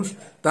মানুষ,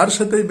 তার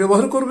সাথে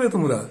ব্যবহার করবে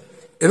তোমরা,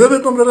 এভাবে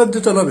তোমরা রাজ্য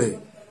চালাবে?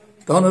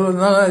 তখন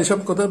না এসব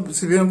কথা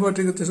সিপিএম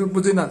পার্টি করতে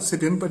বুঝি না,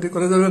 সিপিএম পার্টি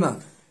করা যাবে না,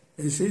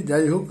 এই সেই।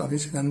 যাই হোক, আমি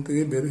সেখান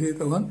থেকে বের হয়ে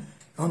তখন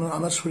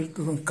আমার শরীর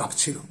তখন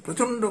কাঁপছিল,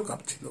 প্রচন্ড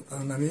কাঁপছিল,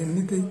 কারণ আমি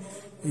এমনিতেই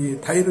এই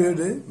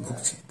থাইরয়েডে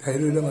ভুগছি,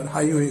 থাইরয়েড আমার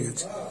হাই হয়ে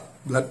গেছে,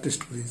 ব্লাড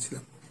টেস্ট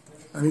করিয়েছিলাম।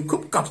 আমি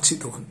খুব কাঁপছি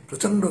তখন,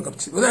 প্রচন্ড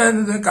কাঁপছি।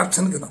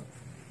 কাঁপছেন কেন?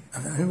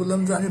 আমি বললাম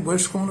যে আমি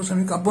বয়স্ক মানুষ,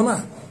 আমি কাঁপবো না,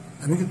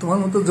 আমি কি তোমার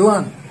মতো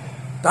জোয়ান?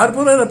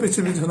 তারপরে এরা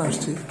পিছনে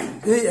আসছে,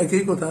 এই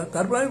একই কথা।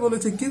 তারপরে আমি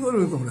বলেছি কি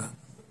করবে তোমরা,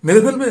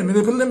 মেরে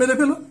ফেললে মেরে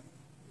ফেলো,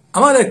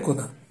 আমার এক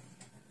কথা,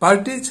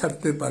 পার্টি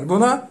ছাড়তে পারবো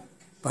না,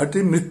 পার্টি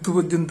মৃত্যু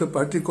পর্যন্ত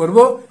পার্টি করব,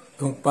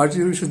 এবং পার্টি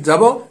অফিসে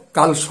যাব।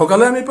 কাল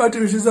সকালে আমি পার্টি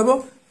অফিসে যাব,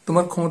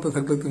 তোমার ক্ষমতা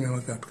থাকলে তুমি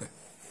আমাকে আটকায়।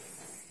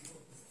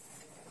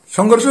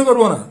 সংঘর্ষ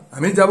করবো না,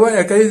 আমি যাব,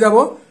 একাই যাব,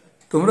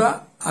 তোমরা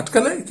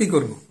আটকালে কি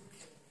করব।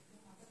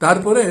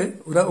 তারপরে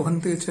ওরা ওখান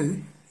থেকে ছেড়ে,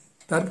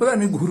 তারপরে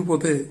আমি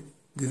ঘুরপথে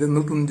যেটা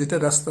নতুন যেটা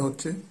রাস্তা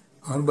হচ্ছে,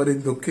 আমার বাড়ির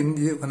দক্ষিণ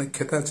দিয়ে ওখানে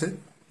ক্ষেত আছে,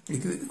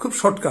 খুব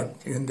শর্টকাট,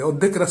 এখান দিয়ে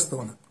অর্ধেক রাস্তা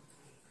না।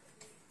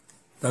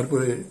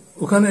 তারপরে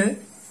ওখানে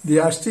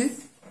দিয়ে আসছি,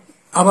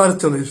 আবার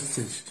চলে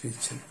এসেছে সেই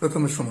ছেলে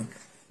প্রথমের সময়,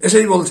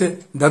 এসেই বলছে,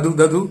 দাদু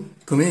দাদু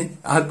তুমি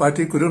আর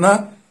পার্টি করো না,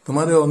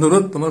 তোমার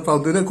অনুরোধ, তোমার পাও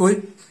ধরে কই,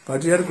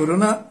 পার্টি আর করো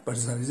না,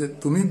 পার্টি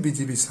তুমি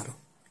বিজেপি ছাড়ো,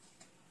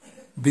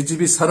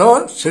 বিজেপি ছাড়াও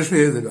শেষ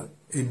হয়ে যাবে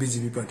এই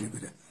বিজেপি পার্টি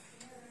করে,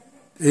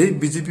 এই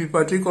বিজেপি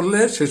পার্টি করলে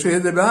শেষ হয়ে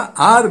যাবে,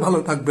 আর ভালো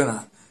থাকবে না,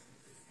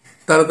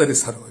 তাড়াতাড়ি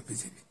ছাড়ো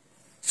বিজেপি।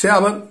 সে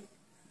আবার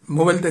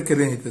মোবাইলটা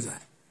কেড়ে নিতে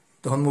যায়,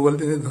 তখন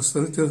মোবাইলটা নিয়ে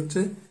ধস্তাধস্তি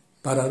হচ্ছে।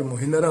 পাড়ার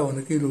মহিলারা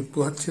অনেকেই লুট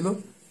পোহাচ্ছিল,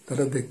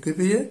 তারা দেখতে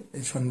পেয়ে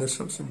এই সন্ধ্যা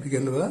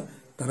বিকেলবেলা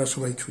তারা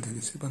সবাই ছুটে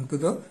গেছে,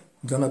 অন্তত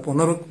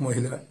 15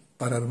 মহিলা,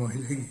 পাড়ার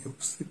মহিলা গিয়ে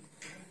উপস্থিত,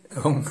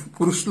 এবং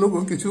পুরুষ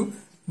লোকও কিছু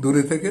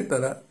দূরে থেকে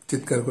তারা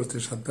চিৎকার করছে,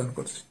 সাবধান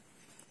করছে।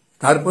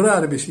 তারপরে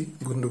আর বেশি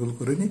গন্ডগোল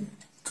করেনি,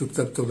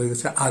 চুপচাপ চলে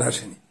গেছে, আর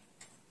আসেনি।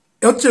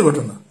 এ হচ্ছে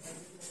ঘটনা।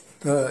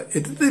 তা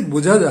এটাতে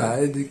বোঝা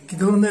যায় যে কি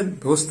ধরনের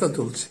ব্যবস্থা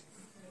চলছে,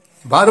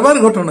 বারবার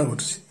ঘটনা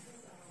ঘটছে।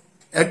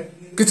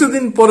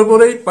 কিছুদিন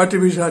পরেই পার্টি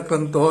বিষয়ে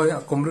আক্রান্ত হয়,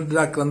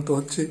 কমরেডরা আক্রান্ত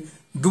হচ্ছে।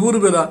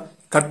 দুপুরবেলা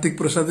কার্তিক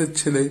প্রসাদের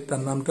ছেলে,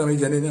 তার নামটা আমি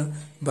জানি না,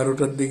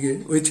 12টার দিকে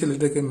ওই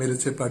ছেলেটাকে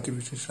মেরেছে পার্টি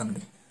বিষয়ের সামনে।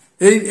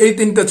 এই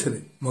 3টা ছেলে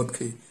মদ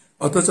খেয়ে,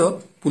 অথচ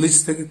পুলিশ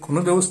থেকে কোনো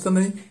ব্যবস্থা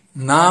নেই।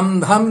 নাম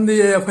ধাম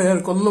দিয়ে এফআইআর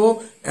করলেও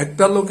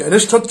একটা লোক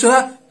অ্যারেস্ট হচ্ছে না,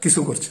 কিছু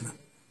করছে না।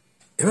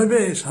 এভাবে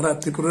সারা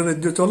ত্রিপুরা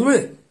রাজ্য চলবে?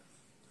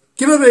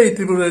 কিভাবে এই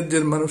ত্রিপুরা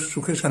রাজ্যের মানুষ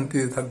সুখে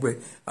শান্তিতে থাকবে?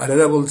 আর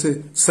এরা বলছে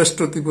শ্রেষ্ঠ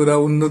ত্রিপুরা,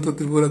 উন্নত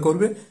ত্রিপুরা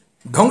করবে,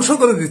 ধ্বংস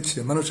করে দিচ্ছে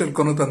মানুষের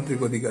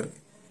গণতান্ত্রিক অধিকারকে।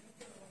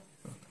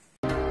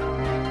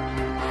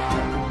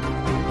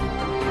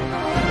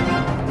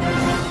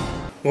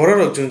 বড়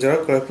জুনজারা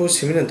কয়েকু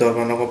সিমিনে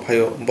দরবানাগো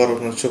ফাইও বড়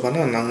সুবানা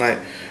নাংনাই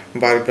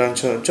বার ব্রাঞ্চ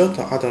যত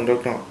আদম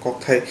রগ্ন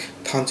ককথাই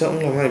থানজা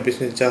উংলামাই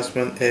বিজনেস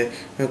জাজমেন্ট এ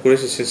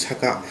গুরেসি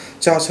সাকা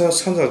চাসারা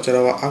সানজা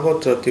জরাवा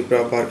আগত্র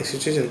ত্রিপুরা বার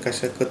এসোসিয়েশন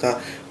কাছে কথা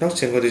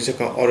নকচেঙ্গ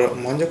দিজকা অর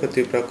মঞ্জক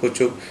ত্রিপুরা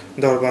কুচুক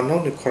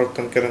দরবানাগনি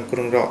খরকতন কেরাং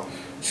কুরুং র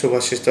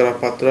সুভাষিস তরা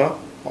পাত্র,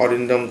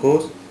 অরিন্দম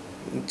ঘোষ,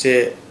 যে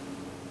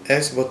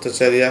এস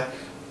ভট্টাচার্য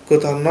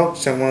কথা knock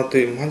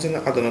চামাতুই মঞ্জনা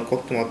আদন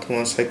কোক্তমা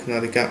থুমা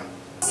সাইকনারিকা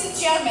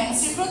Chairman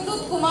Sri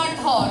Pradyut Kumar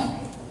Dhar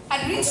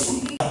had reached.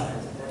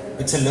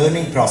 It's a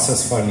learning process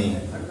for me.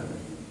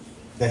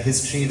 The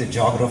history, the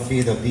geography,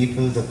 the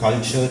people, the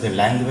culture, the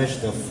language,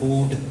 the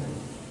food,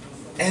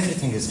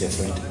 everything is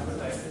different.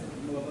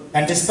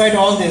 And despite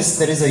all this,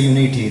 there is a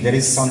unity. There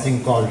is something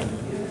called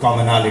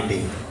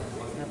commonality.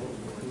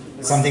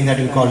 Something that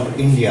we call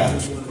India.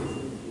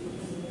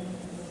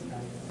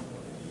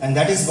 And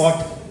that is what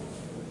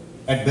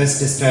at best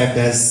described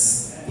as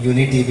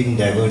unity in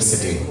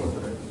diversity.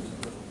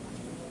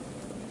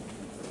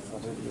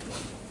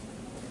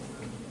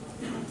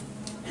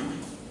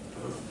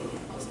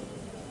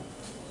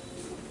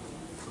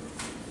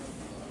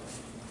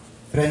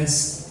 Friends,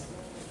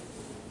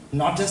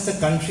 not just the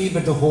country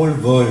but the whole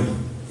world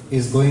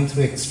is going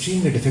through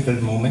extremely difficult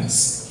moments.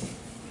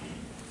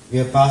 We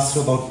have passed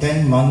through about 10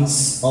 months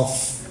of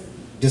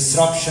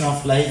disruption of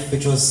life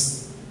which was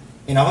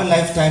in our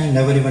lifetime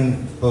never even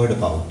heard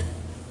about.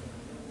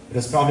 It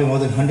was probably more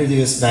than 100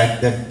 years back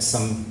that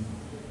some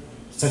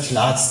such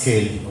large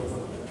scale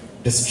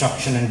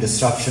destruction and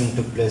disruption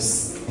took place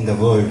in the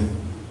world.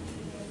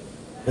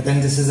 But then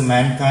this is a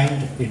mankind,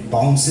 it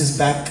bounces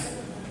back.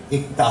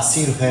 एक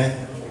तासीर है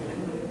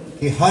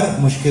कि हर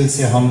मुश्किल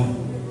से हम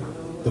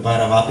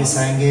दोबारा वापस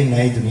आएंगे,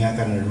 नई दुनिया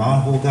का निर्माण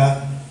होगा,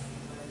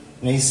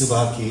 नई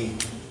सुबह की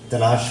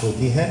तलाश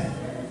होती है.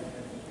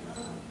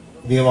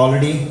 We have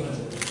already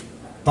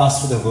passed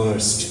through the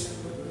worst.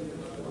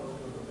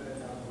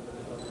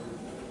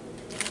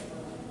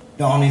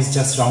 Dawn is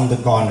just round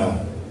the corner.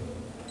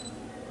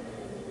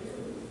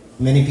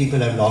 Many people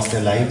have lost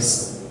their lives.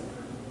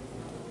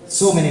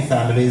 So many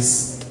families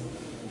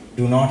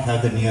do not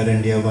have the near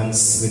and dear ones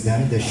with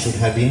them they should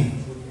have been.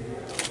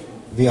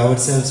 We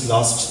ourselves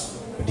lost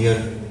a dear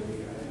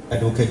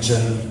Advocate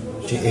General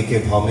Shri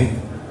A.K. Bhaumik.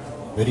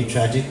 Very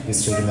tragic, we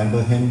still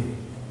remember him.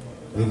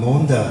 We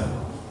mourn the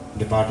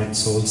departed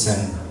souls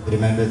and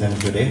remember them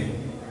today.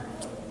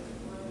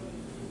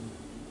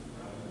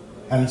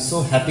 I'm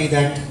so happy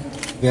that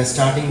we are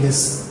starting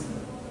this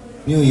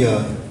new year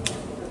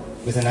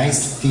with a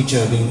nice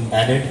feature being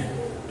added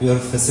to your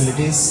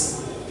facilities.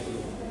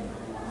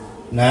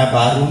 नया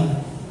bathroom,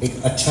 एक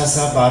अच्छा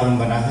सा bathroom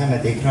बना है,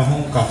 मैं देख रहा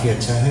हूँ काफ़ी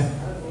अच्छा है.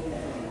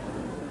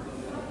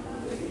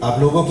 आप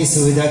लोगों की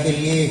सुविधा के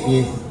लिए ये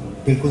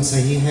बिल्कुल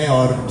सही है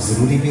और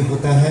ज़रूरी भी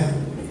होता है.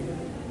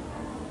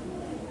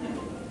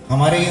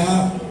 हमारे यहाँ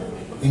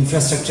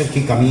इंफ्रास्ट्रक्चर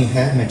की कमी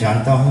है, मैं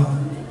जानता हूँ.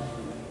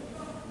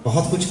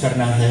 बहुत कुछ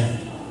करना है,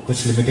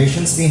 कुछ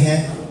लिमिटेशंस भी हैं,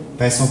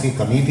 पैसों की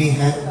कमी भी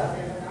है.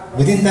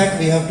 Within that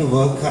we have to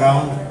work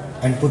around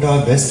and put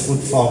our best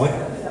foot forward.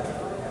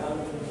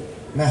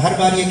 मैं हर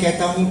बार ये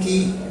कहता हूँ कि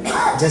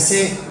जैसे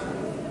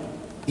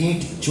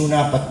ईंट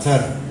चूना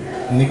पत्थर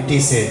मिट्टी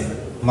से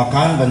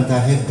मकान बनता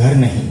है, घर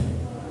नहीं।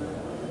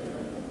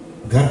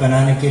 घर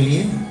बनाने के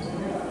लिए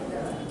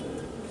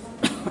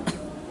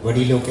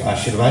वडीलों के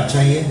आशीर्वाद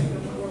चाहिए,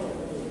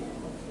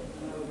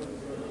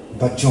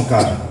 बच्चों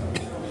का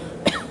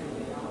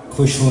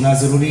खुश होना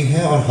ज़रूरी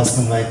है और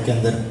हस्बैंड वाइफ के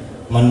अंदर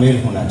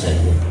मनमेल होना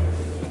चाहिए।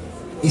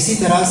 इसी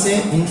तरह से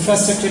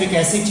इंफ्रास्ट्रक्चर एक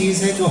ऐसी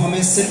चीज़ है जो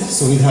हमें सिर्फ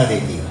सुविधा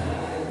देगी,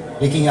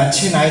 लेकिन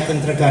अच्छे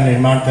न्यायतंत्र का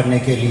निर्माण करने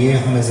के लिए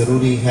हमें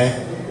ज़रूरी है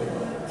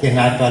कि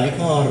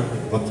न्यायपालिका और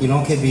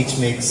वकीलों के बीच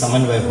में एक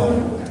समन्वय हो,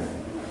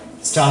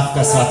 स्टाफ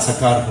का साथ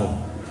सहकार हो,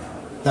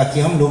 ताकि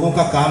हम लोगों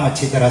का काम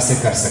अच्छी तरह से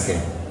कर सकें।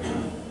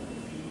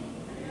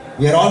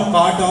 We are all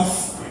part of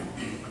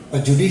a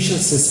judicial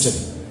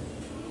system,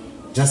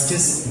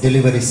 justice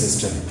delivery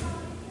system.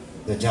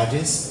 The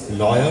judges,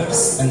 lawyers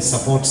and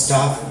support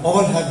staff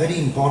all have very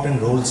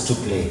important roles to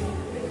play.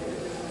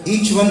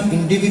 Each one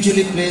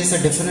individually plays a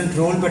different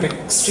role, but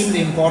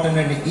extremely important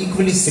and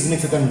equally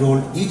significant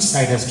role each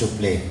side has to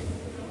play.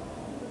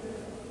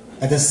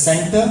 At the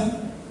center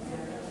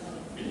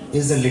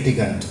is the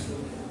litigant,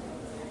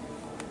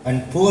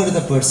 and poorer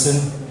the person,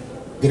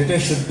 greater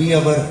should be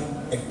our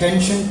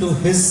attention to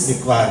his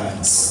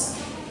requirements.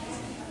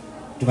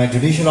 To my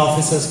judicial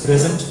officers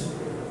present,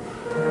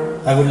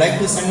 I would like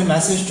to send a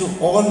message to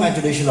all my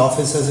judicial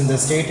officers in the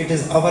state. It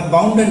is our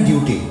bounden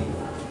duty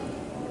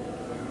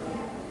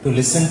to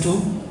listen to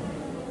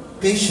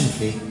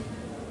patiently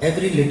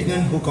every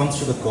litigant who comes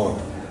to the court.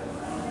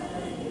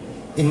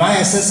 In my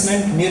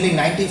assessment, nearly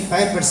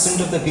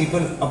 95% of the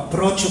people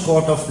approach a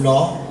court of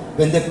law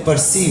when they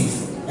perceive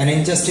an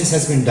injustice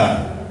has been done.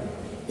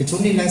 It's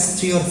only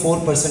less 3 or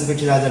 4%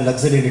 which is either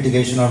luxury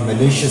litigation or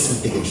malicious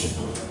litigation.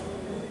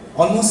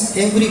 Almost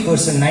every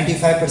person,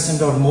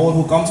 95% or more,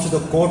 who comes to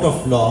the court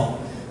of law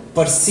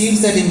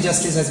perceives that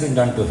injustice has been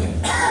done to him.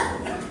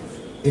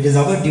 It is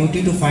our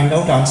duty to find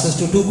out answers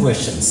to two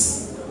questions.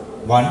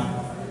 One,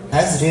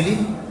 has really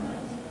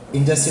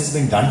injustice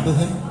been done to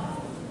him?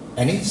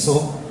 And if so,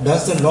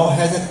 does the law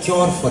has a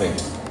cure for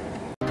it?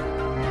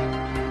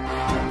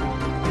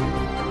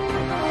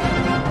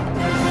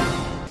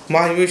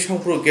 Mahiwi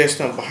Shangpru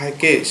Gesna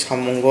Bahake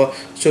Samungo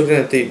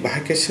Sugnati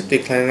Bahake Seti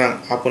Klainan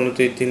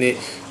Aponuti Tini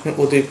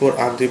Udaipur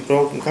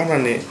Adipro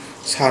Ganani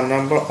Sa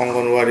number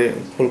Ongonwari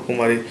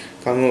Pulkumari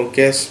Kamu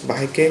Gas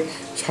Bahake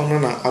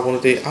Songnana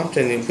Aponuti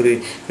Amchani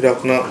Buri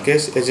Rokno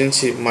Gas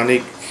Agency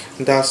Manik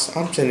Das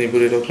Amchani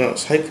Buri Rokno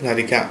Saik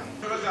Narika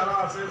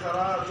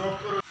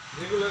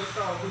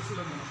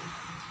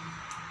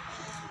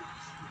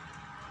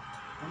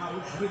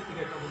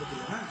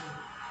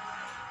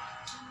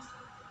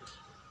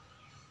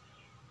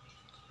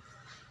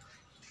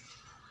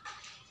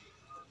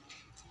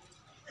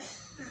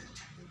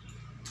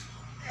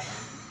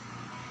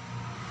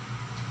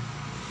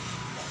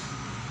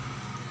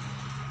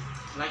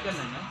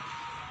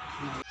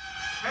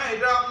হ্যাঁ,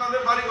 এটা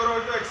আপনাদের বাড়ি ঘরে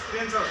হয়তো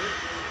experience আছে।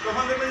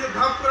 যখন দেখবেন যে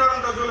ধাপ করে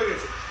আগুনটা জ্বলে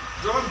গেছে,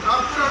 যখন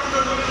ধাপ করে আগুনটা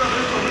জ্বলে যাবে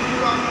তখন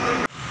কিন্তু আপনাদের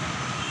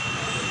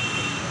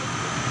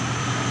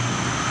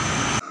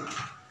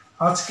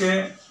আজকে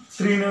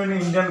ত্রিনয়নী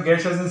ইন্ডিয়ান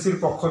গ্যাস এজেন্সির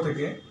পক্ষ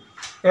থেকে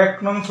 1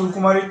 নং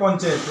ফুলকুমারী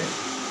পঞ্চায়েতে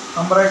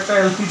আমরা একটা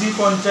এলপিজি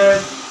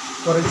পঞ্চায়েত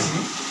করেছি।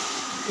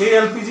 এই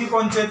এলপিজি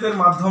পঞ্চায়েতের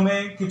মাধ্যমে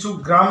কিছু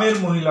গ্রামের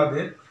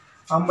মহিলাদের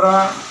আমরা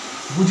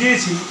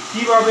বুঝিয়েছি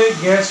কিভাবে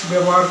গ্যাস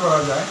ব্যবহার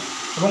করা যায়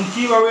এবং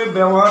কিভাবে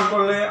ব্যবহার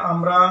করলে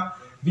আমরা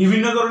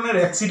বিভিন্ন ধরনের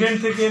অ্যাক্সিডেন্ট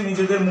থেকে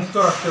নিজেদের মুক্ত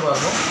রাখতে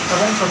পারবো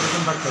এবং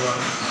সচেতন থাকতে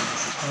পারবো।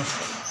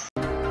 নমস্কার।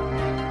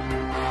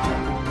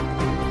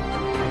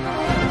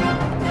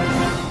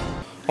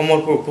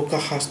 অমরপুর বুকা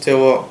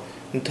হাস্তেও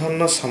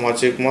ধন্য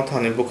সামাজিক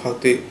মথানি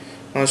বুখাতি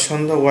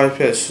সন্দ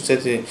ওয়াইফাই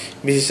সুচেতি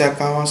বিশা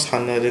কাওয়া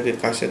সানো রেগে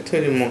কাছে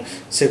থৈরিমু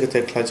সেকেতে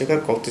খ্লাজেকা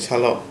কক্তি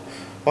সালো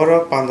অর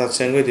পান্দা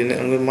চেঙ্গৈ দিনে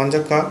অঙ্গৈ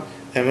মানজাকা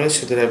এমএল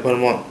সুদরাই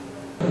বর্মন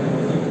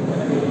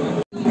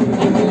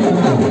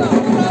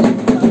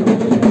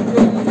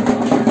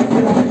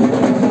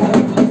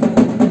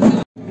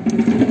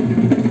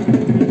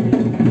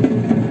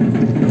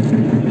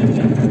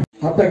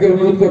আপনাকে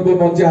অনুরোধ করব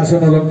মঞ্চে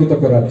আসন অলঙ্কৃত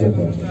করার জন্য।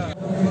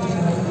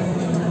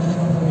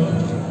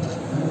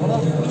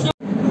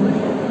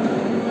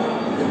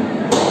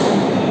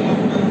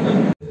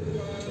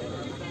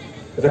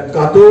 একটা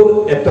কাতর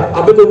একটা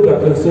আবেদন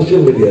রাখলেন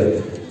সোশ্যাল মিডিয়ায়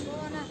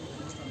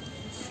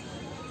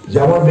যে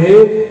আমার মেয়ে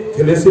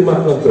থ্যালাসেমিয়া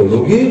আক্রান্ত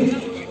রোগী,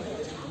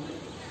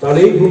 তার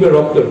এই গ্রুপের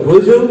রক্তের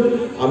প্রয়োজন,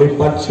 আমি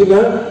পাচ্ছি না,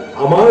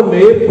 আমার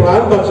মেয়ে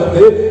প্রাণ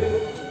বাঁচাতে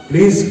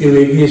প্লিজ কেউ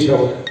এগিয়ে এসে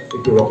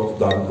একটু রক্ত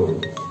দান করুন।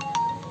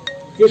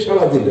 কে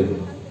সাড়া দিলেন?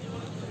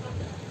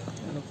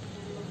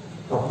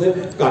 আপনাদের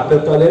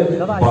কাটাতালের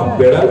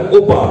বেড়ার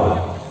ওপার।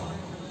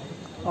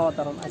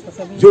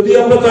 যদি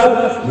আমরা তার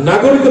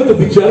নাগরিকত্ব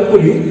বিচার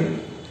করি,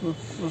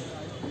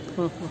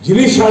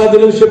 যিনি সাড়া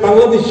দিলেন সে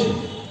বাংলাদেশী,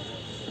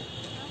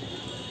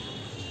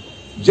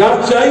 যার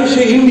চাই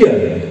সে ইন্ডিয়ান।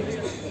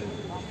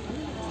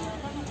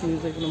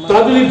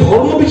 তার যদি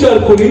ধর্ম বিচার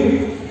করি,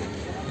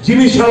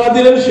 যিনি সাড়া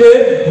দিলেন সে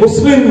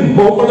মুসলিম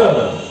মহম্মদান।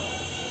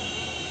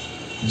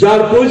 যার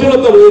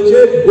প্রয়োজনীয়তা রয়েছে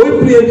ওই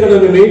প্রিয়াঙ্কা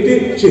নামে মেয়েটি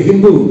সে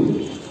হিন্দু,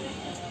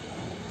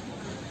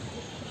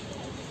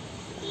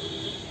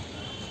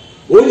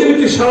 ওই যে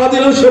ব্যক্তি সারা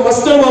দিল সে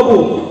মাস্টার বাবু,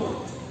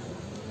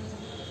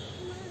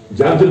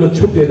 যার জন্য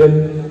ছুটে এলেন,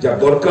 যা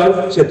দরকার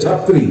সে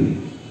ছাত্রী।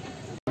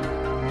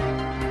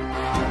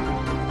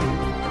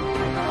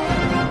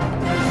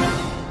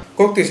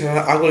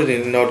 Koktwma agulini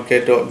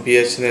Nordgate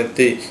BSNL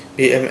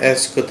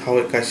BMS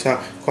kuthawi kaisa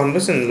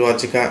convention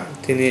luajika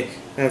tini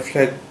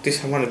flag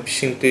tisaman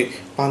bisingti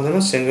pandana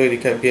sengoi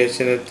rika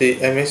BSNL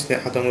MS ne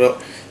adongro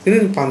tini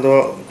pando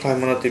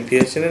klaimanoti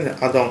BSNL ne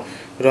adong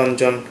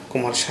Ranjan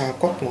Kumar Shah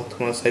Koktwma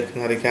thuna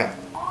saikna rika।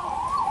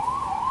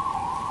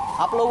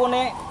 आप लोगों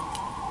ने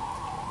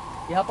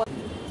यहाँ पर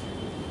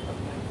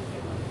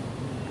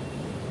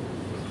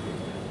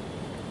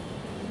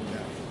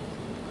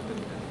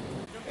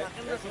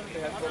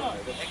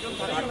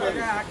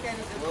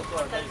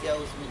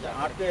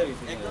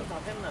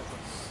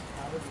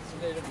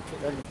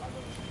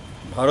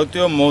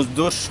ভারতীয়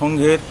মজদুর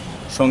সংঘের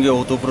সঙ্গে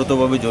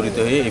ওতপ্রোতভাবে জড়িত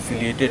হয়ে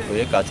এফিলিয়েটেড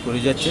হয়ে কাজ করে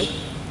যাচ্ছে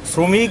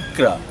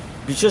শ্রমিকরা,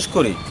 বিশেষ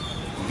করে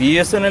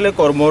বিএসএনএলে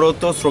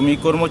কর্মরত শ্রমিক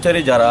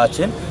কর্মচারী যারা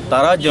আছেন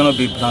তারা যেন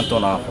বিভ্রান্ত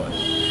না হয়।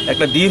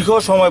 একটা দীর্ঘ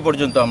সময়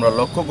পর্যন্ত আমরা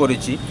লক্ষ্য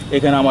করেছি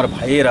এখানে আমার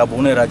ভাইয়েরা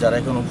বোনেরা যারা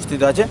এখানে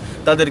উপস্থিত আছেন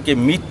তাদেরকে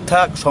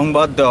মিথ্যা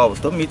সংবাদ দেওয়া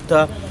হতো,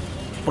 মিথ্যা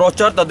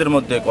প্রচার তাদের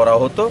মধ্যে করা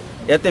হতো,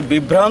 এতে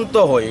বিভ্রান্ত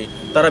হয়ে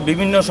তারা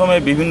বিভিন্ন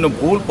সময়ে বিভিন্ন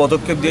ভুল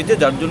পদক্ষেপ দিয়েছে,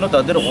 যার জন্য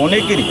তাদের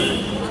অনেকেরই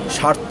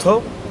স্বার্থ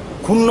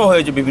ক্ষুণ্ণ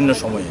হয়েছে বিভিন্ন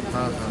সময়ে।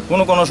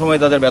 কোনো সময়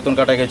তাদের বেতন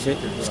কাটা গেছে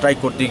স্ট্রাইক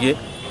করতে গিয়ে,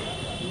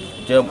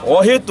 যে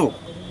অহেতুক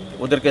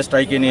ওদেরকে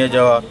স্ট্রাইকে নিয়ে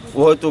যাওয়া,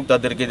 অহেতুক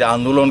তাদেরকে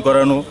আন্দোলন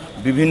করানো,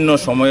 বিভিন্ন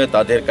সময়ে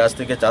তাদের কাছ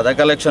থেকে চাঁদা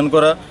কালেকশন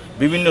করা,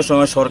 বিভিন্ন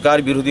সময় সরকার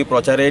বিরোধী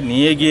প্রচারে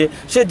নিয়ে গিয়ে,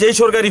 সে যেই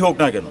সরকারই হোক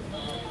না কেন,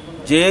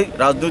 যে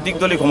রাজনৈতিক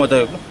দলই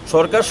ক্ষমতায় হোক,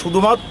 সরকার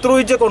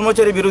শুধুমাত্রই যে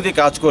কর্মচারী বিরোধী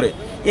কাজ করে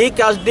এই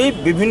কাজটি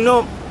বিভিন্ন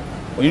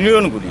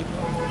ইউনিয়নগুলি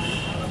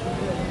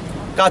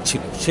কাজ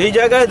ছিল। সেই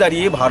জায়গায়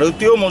দাঁড়িয়ে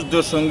ভারতীয়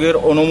মজদুর সংঘের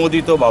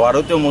অনুমোদিত বা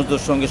ভারতীয়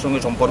মজদুর সংঘের সঙ্গে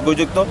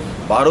সম্পর্কযুক্ত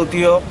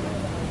ভারতীয়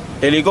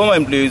টেলিকম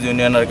এমপ্লয়িজ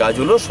ইউনিয়নের কাজ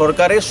হলো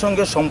সরকারের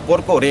সঙ্গে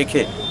সম্পর্ক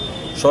রেখে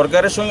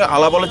সরকারের সঙ্গে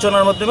আলাপ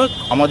আলোচনার মাধ্যমে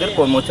আমাদের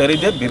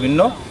কর্মচারীদের বিভিন্ন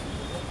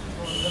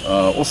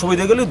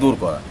অসুবিধাগুলি দূর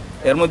করা।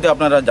 এর মধ্যে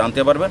আপনারা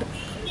জানতে পারবেন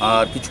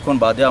আর কিছুক্ষণ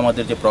বাদে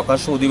আমাদের যে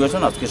প্রকাশ্য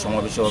অধিবেশন আজকে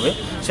সমাবেশে হবে,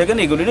 সেখানে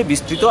এগুলি নিয়ে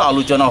বিস্তৃত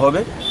আলোচনা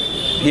হবে।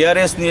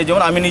 ভিআরএস নিয়ে,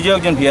 যেমন আমি নিজেও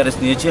একজন ভিআরএস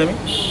নিয়েছি, আমি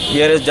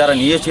ভিআরএস যারা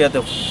নিয়েছে এতে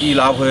কী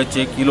লাভ হয়েছে,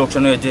 কী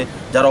লোকসান হয়েছে,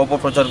 যারা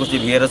অপপ্রচার করছে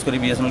ভিআরএস করে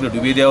বিএসএনএলকে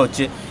ডুবিয়ে দেওয়া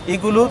হচ্ছে,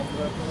 এগুলো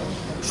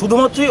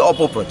শুধুমাত্রই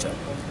অপপ্রচার,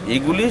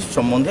 এগুলি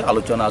সম্বন্ধে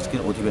আলোচনা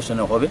আজকের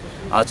অধিবেশনে হবে।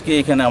 আজকে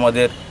এখানে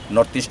আমাদের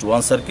north east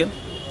 1 circle,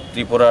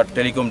 Tripura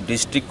telecom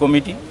district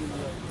committee,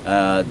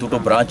 দুটো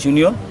ব্রাঞ্চ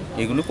ইউনিয়ন,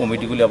 এগুলো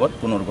কমিটিগুলি আবার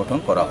পুনর্গঠন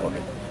করা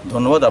হবে।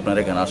 ধন্যবাদ আপনারা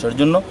এখানে আসার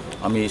জন্য।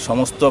 আমি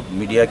সমস্ত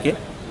মিডিয়াকে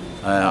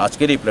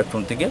আজকের এই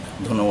প্ল্যাটফর্ম থেকে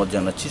ধন্যবাদ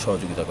জানাচ্ছি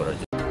সহযোগিতা করার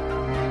জন্য।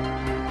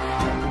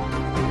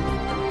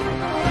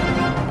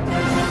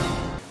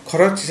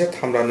 খরচ চিসা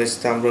থামরানি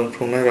স্তামব্রং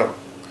ফ্রুংনাই রক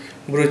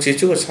বুড়ো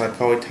চিচুগো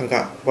সারখাওয়াই থাঙ্গা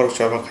বরক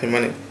চাবা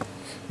খাইমানি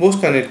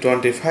বুসকানি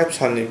 25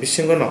 সালनि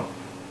बिसिंगनो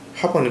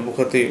हापानि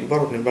बुखति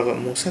बरकनि बागा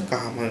मुसा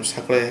काहामान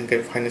साकलाय हंके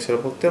फाइनेंशियल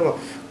बक्तब्য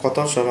कत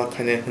सभा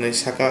खाइने हनै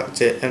साका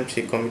जे एमसी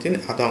कमिटिनि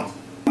आदं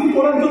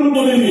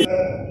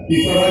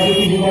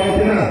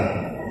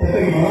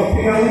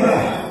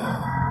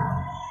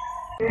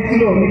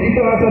লিখিত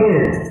আকারে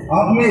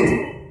আপনি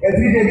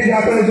এফিডেভিট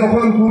আকারে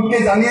যখন কোর্টকে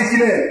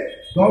জানিয়েছিলেন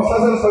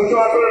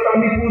 10,618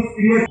 টাকা পুশ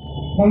পিরিয়ড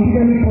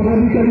সাংবিধানিক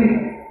পদাধিকারী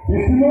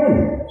ব্যক্তি নয়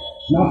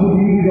না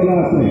বিরোধী দল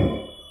আছে।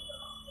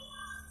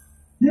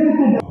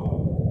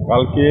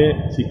 কালকে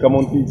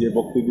শিক্ষামন্ত্রী যে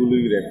বক্তব্যগুলি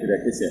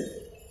রেখেছেন,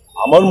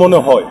 আমার মনে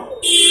হয়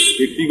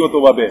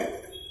ব্যক্তিগতভাবে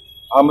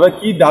আমরা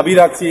কি দাবি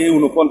রাখছি এই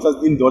 49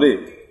 দিন ধরে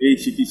এই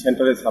সিটি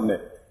সেন্টারের সামনে,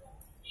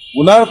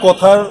 ওনার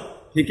কথার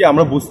থেকে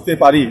আমরা বুঝতে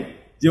পারি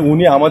যে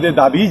উনি আমাদের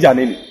দাবি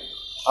জানেনি,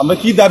 আমরা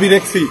কি দাবি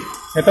রাখছি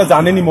সেটা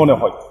জানেনি মনে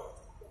হয়।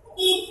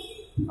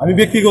 আমি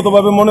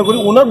ব্যক্তিগতভাবে মনে করি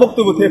ওনার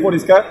বক্তব্য থেকে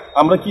পরিষ্কার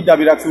আমরা কি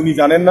দাবি রাখছি উনি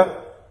জানেন না।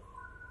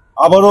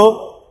 আবারও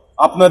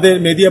আপনাদের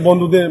মিডিয়া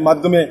বন্ধুদের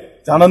মাধ্যমে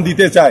জানান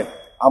দিতে চাই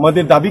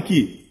আমাদের দাবি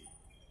কি।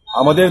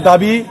 আমাদের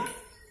দাবি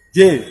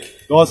যে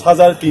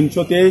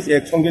 10,323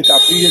 একসঙ্গে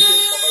চাকরি গেছে,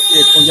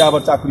 সবাইকে একসঙ্গে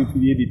আবার চাকরি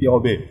ফিরিয়ে দিতে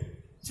হবে।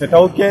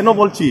 সেটাও কেন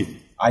বলছি,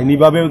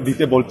 আইনিভাবেও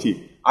দিতে বলছি।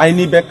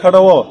 আইনি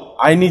ব্যাখ্যাটাও,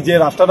 আইনি যে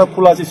রাস্তাটা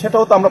খোলা আছে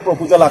সেটাও তো আমরা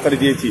প্রপোজাল আকারে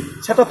দিয়েছি,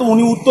 সেটা তো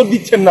উনি উত্তর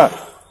দিচ্ছেন না।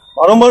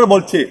 বারংবার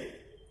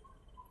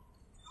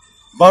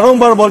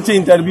বলছে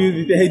ইন্টারভিউ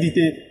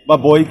দিতে বা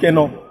বই কেন,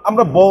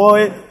 আমরা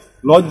বই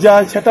লজ্জা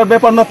সেটার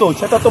ব্যাপার না, তো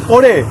সেটা তো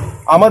পরে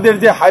আমাদের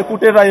যে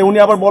হাইকোর্টের রায়ে উনি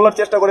আবার বলার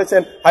চেষ্টা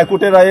করেছেন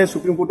হাইকোর্টের রায়ে,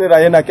 সুপ্রিম কোর্টের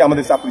রায়ে নাকি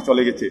আমাদের চাকরি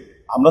চলে গেছে।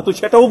 আমরা তো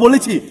সেটাও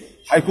বলেছি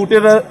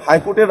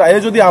হাইকোর্টের রায়ে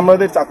যদি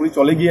আমাদের চাকরি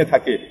চলে গিয়ে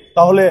থাকে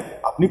তাহলে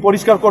আপনি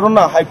পরিষ্কার করুন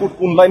না হাইকোর্ট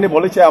কোন লাইনে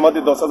বলেছে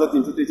আমাদের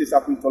 10,323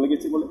 চাকরি চলে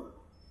গেছে বলে,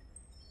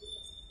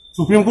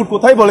 সুপ্রিম কোর্ট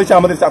কোথায় বলেছে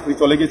আমাদের চাকরি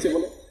চলে গেছে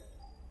বলে।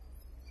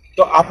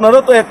 তো আপনারা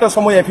তো একটা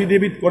সময়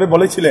এফিডেভিট করে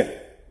বলেছিলেন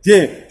যে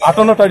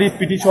 58টা রিট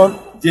পিটিশন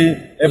যে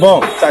এবং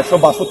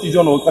 462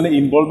 জন ওখানে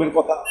ইনভলভের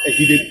কথা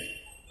এফিডেভিট,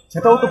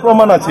 সেটাও তো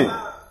প্রমাণ আছে,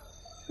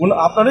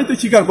 আপনারাই তো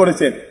স্বীকার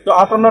করেছেন। তো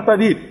 58টা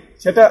রিট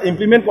সেটা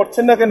ইমপ্লিমেন্ট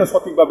করছেন না কেন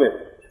সঠিকভাবে?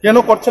 কেন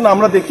করছেন না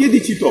আমরা দেখিয়ে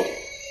দিচ্ছি তো,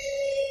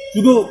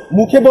 শুধু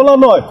মুখে বলা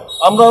নয়,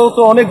 আমরাও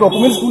তো অনেক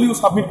ডকুমেন্টসগুলিও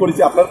সাবমিট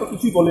করেছি, আপনারা তো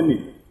কিছুই বলেননি।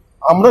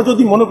 আমরা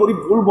যদি মনে করি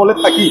ভুল বলে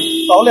থাকি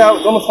তাহলে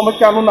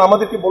জনসমাজকে আনুন না,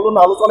 আমাদেরকে বলুন না,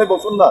 আলোচনায়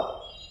বসুন না,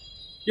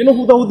 কেন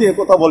হুদাহুদি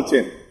কথা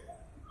বলছেন?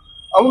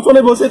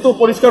 আলোচনায় বসে তো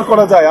পরিষ্কার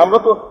করা যায়। আমরা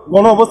তো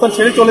গণ অবস্থান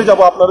ছেড়ে চলে যাব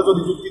আপনারা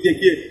যদি যুক্তি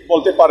দেখিয়ে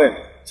বলতে পারেন।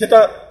 সেটা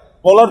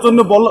বলার জন্য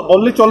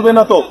বললে চলবে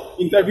না, তো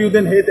ইন্টারভিউ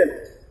দেন, হে দেন।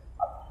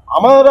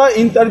 আমরা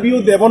ইন্টারভিউ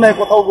দেব না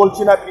একথাও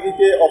বলছি না,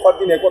 ফ্রিতে অফার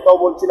দিন একথাও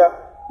বলছি না,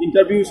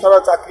 ইন্টারভিউ ছাড়া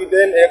চাকরি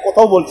দেন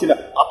একথাও বলছি না।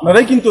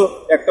 আপনারাই কিন্তু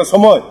একটা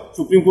সময়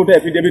সুপ্রিম কোর্টে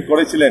অ্যাফিডেভিট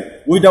করেছিলেন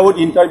উইদাউট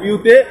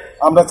ইন্টারভিউতে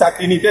আমরা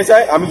চাকরি নিতে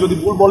চাই। আমি যদি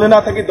ভুল বলে না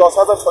থাকি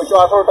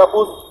 10,618টা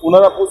পোস্ট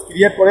ওনারা পোস্ট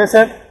ক্রিয়েট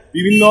করেছেন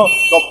বিভিন্ন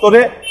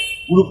দপ্তরে,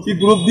 গ্রুপ সি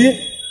গ্রুপ ডি।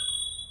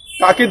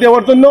 কাকে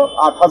দেওয়ার জন্য?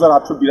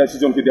 8,882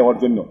 জনকে দেওয়ার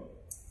জন্য।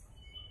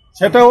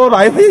 সেটাও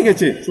রায় হয়ে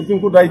গেছে, সুপ্রিম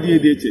কোর্ট রায় দিয়ে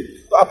দিয়েছে।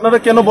 তো আপনারা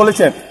কেন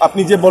বলেছেন?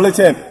 আপনি যে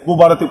বলেছেন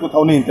বুবারাতে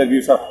কোথাও নেই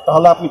ইন্টারভিউ ছাড়া,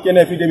 তাহলে আপনি কেন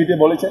অ্যাফিডেভিটে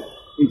বলেছেন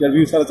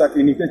ইন্টারভিউ ছাড়া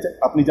চাকরি নিতে চাই?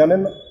 আপনি জানেন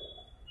না?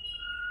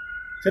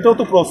 সেটাও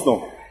তো প্রশ্ন।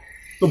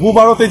 তো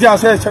বুবারতে যে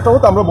আসে সেটাও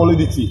তো আমরা বলে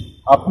দিচ্ছি।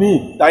 আপনি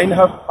ডাইন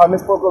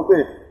ফার্নেস প্রকল্পে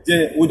যে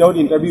উইদাউট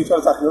ইন্টারভিউ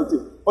ছাড়া চাকরি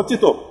হচ্ছে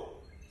তো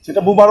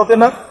সেটা বুবারতে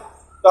না?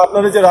 তো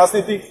আপনারা যে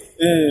রাজনৈতিক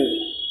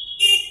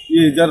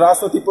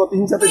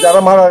প্রতিহিংসাতে যারা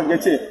মারা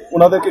গেছে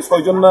ওনাদেরকে 6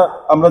 জন না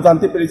আমরা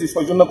জানতে পেরেছি,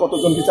 6 জন না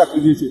কতজনকে চাকরি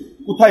দিয়েছে,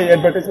 কোথায়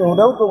অ্যাডভার্টাইজমেন্ট?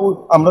 ওটাও তো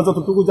আমরা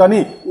যতটুকু জানি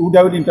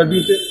উইদাউট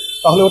ইন্টারভিউতে,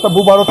 তাহলে ওটা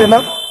বুবারতে না?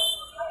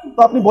 তো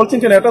আপনি বলছেন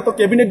কেন? এটা তো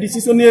ক্যাবিনেট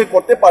ডিসিশন নিয়ে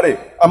করতে পারে,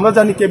 আমরা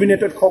জানি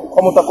ক্যাবিনেটের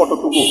ক্ষমতা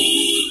কতটুকু।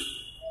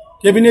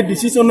 ক্যাবিনেট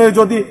ডিসিশন নিয়ে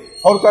যদি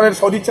সরকারের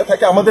সদিচ্ছা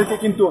থাকে আমাদেরকে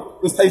কিন্তু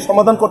স্থায়ী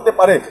সমাধান করতে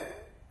পারে।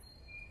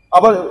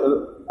 আবার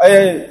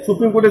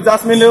সুপ্রিম কোর্টের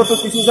জাজমেন্টেও তো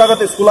কিছু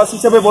জায়গাতে স্কলার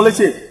হিসাবে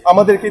বলেছে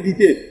আমাদেরকে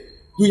দিতে।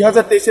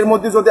 2023-এর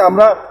মধ্যে যদি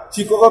আমরা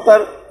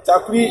শিক্ষকতার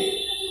চাকরি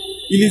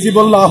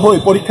ইলিজিবল না হই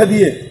পরীক্ষা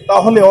দিয়ে,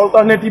 তাহলে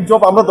অল্টারনেটিভ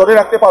জব আমরা ধরে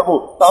রাখতে পারবো।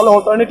 তাহলে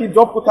অল্টারনেটিভ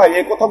জব কোথায়?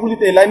 এই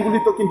কথাগুলিতে, এই লাইনগুলি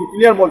তো কিন্তু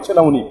ক্লিয়ার বলছে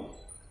না উনি।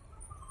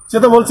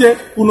 সেটা বলছে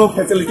কোনো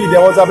ফ্যাসিলিটি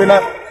দেওয়া যাবে না,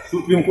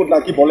 সুপ্রিম কোর্ট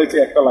নাকি বলেছে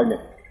একটা লাইনে।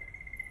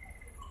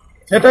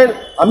 সেটাই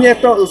আমি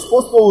একটা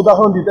স্পষ্ট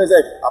উদাহরণ দিতে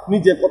চাই। আপনি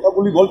যে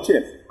কথাগুলি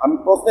বলছেন আমি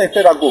প্রশ্ন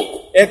একটা রাখবো,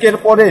 একের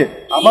পরে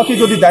আমাকে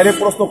যদি ডাইরেক্ট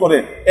প্রশ্ন করে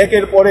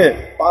একের পরে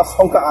 5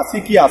 সংখ্যা আসে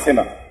কি আসে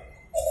না,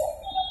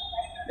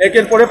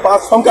 একের পরে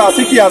 5 সংখ্যা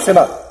আসে কি আসে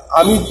না,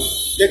 আমি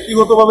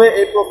ব্যক্তিগতভাবে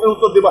এই প্রশ্নের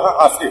উত্তর দেবো হ্যাঁ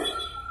আসে।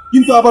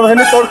 কিন্তু আবার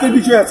এখানে তর্কের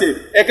বিষয় আছে,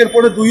 একের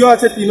পরে 2ও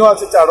আছে, 3ও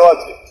আছে, 4ও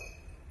আছে।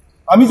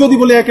 আমি যদি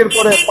বলি একের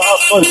পরে 5,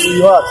 6,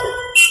 2ও আছে,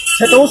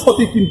 সেটাও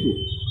সঠিক,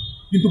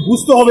 কিন্তু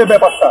বুঝতে হবে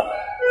ব্যাপারটা।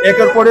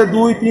 একের পরে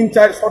 2, 3,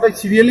 4 6টাই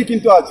সিরিয়ালি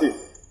কিন্তু আছে,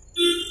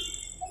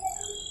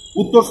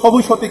 উত্তর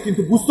সবই সঠিক,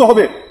 কিন্তু বুঝতে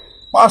হবে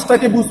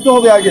 5টাকে বুঝতে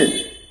হবে আগে,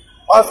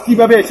 5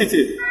 কিভাবে এসেছে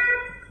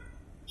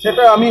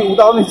সেটা আমি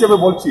উদাহরণ হিসেবে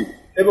বলছি।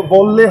 এবং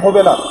বললে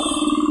হবে না,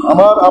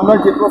 আমরা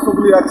যে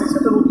প্রশ্নগুলি রাখছি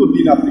সেটার উত্তর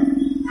দিন আপনি।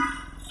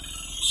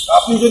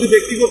 আপনি যদি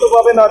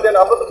ব্যক্তিগতভাবে না দেন,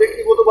 আমরা তো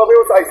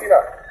ব্যক্তিগতভাবেও চাইছি না।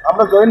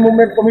 আমরা জয়েন্ট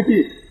মুভমেন্ট কমিটি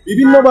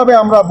বিভিন্নভাবে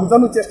আমরা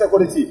বোঝানোর চেষ্টা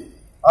করেছি।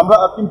 আমরা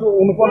কিন্তু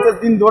 49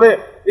 দিন ধরে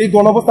এই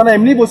গণঅবস্থানে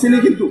এমনি বসিনি,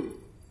 কিন্তু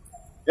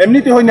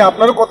এমনিতে হয়নি।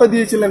 আপনারা কথা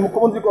দিয়েছিলেন,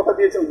 মুখ্যমন্ত্রী কথা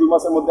দিয়েছেন 2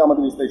 মাসের মধ্যে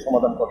আমাদের স্থায়ী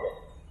সমাধান করবে,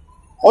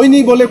 হয়নি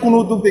বলে কোনো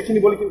উদ্যোগ দেখিনি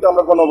বলে কিন্তু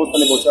আমরা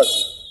গণঅবস্থানে বসে আছি।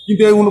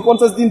 কিন্তু এই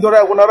 49 দিন ধরে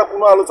ওনারা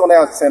কোনো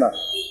আলোচনায় আসছে না।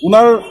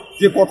 ওনার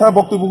যে কথা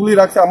বক্তব্যগুলি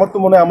রাখছে আমার তো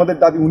মনে হয় আমাদের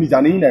দাবি উনি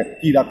জানেই না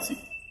কি রাখছি,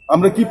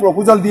 আমরা কি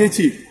প্রপোজাল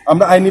দিয়েছি,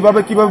 আমরা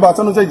আইনিভাবে কিভাবে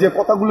বাঁচানো যায়, যে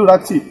কথাগুলো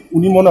রাখছি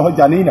উনি মনে হয়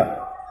জানেই না।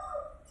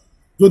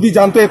 যদি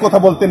জানতো এ কথা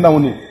বলতেন না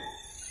উনি।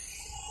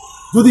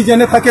 যদি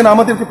জেনে থাকেন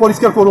আমাদেরকে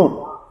পরিষ্কার করুন।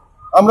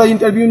 আমরা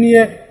ইন্টারভিউ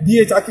নিয়ে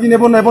দিয়ে চাকরি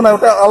নেব না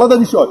ওটা আলাদা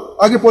বিষয়,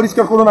 আগে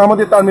পরিষ্কার করুন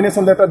আমাদের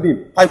টার্মিনেশন লেটার দিন,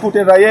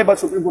 হাইকোর্টের রায়ে বা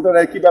সুপ্রিম কোর্টের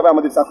রায়ে কিভাবে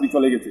আমাদের চাকরি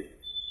চলে গেছে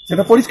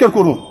সেটা পরিষ্কার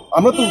করুন।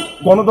 আমরা তো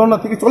গণধর্ণা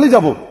থেকে চলে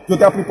যাব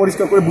যদি আপনি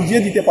পরিষ্কার করে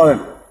বুঝিয়ে দিতে পারেন।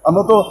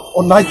 আমরা তো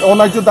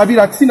অন্যায্য দাবি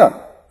রাখছি না।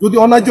 যদি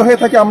অন্যায্য হয়ে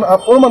থাকে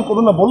প্রমাণ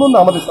করুন না, বলুন না,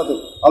 আমাদের সাথে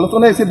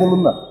আলোচনায় এসে বলুন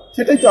না।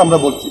 সেটাই তো আমরা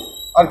বলছি।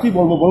 আর কি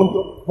বলবো বলুন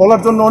তো?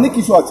 বলার জন্য অনেক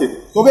কিছু আছে,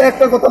 তবে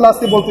একটা কথা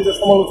লাস্টে বলতে যে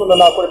সমালোচনা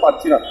না করে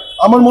পারছি না।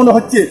 আমার মনে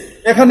হচ্ছে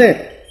এখানে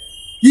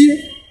কি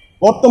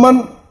বর্তমান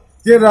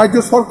যে রাজ্য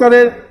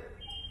সরকারের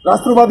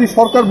রাষ্ট্রবাদী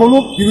সরকার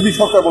বলুক, বিরোধী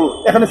সরকার বলুক,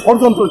 এখানে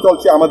ষড়যন্ত্র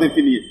চলছে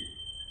আমাদেরকে নিয়ে,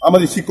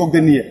 আমাদের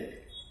শিক্ষকদের নিয়ে।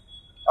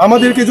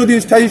 আমাদেরকে যদি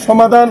স্থায়ী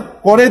সমাধান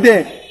করে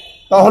দেয়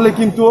তাহলে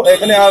কিন্তু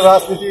এখানে আর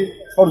রাজনীতি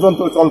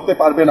ষড়যন্ত্র চলতে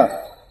পারবে না।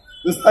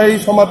 স্থায়ী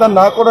সমাধান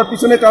না করার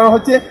পিছনে কারণ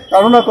হচ্ছে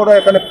কারণ করা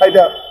এখানে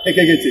ফায়দা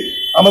থেকে গেছে,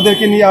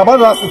 আমাদেরকে নিয়ে আবার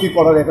রাজনীতি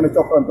করার এখানে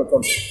চক্রান্ত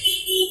চলছে।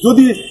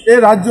 যদি এই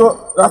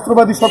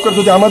রাষ্ট্রবাদী সরকার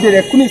যদি আমাদের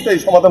এক্ষুনি স্থায়ী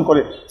সমাধান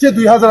করে, সে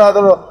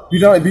 2018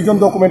 ভিজন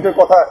ডকুমেন্টের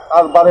কথা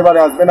আর বারে বারে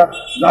আসবে না।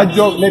 রাজ্য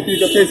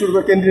নেতৃত্ব থেকে শুরু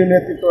করে কেন্দ্রীয়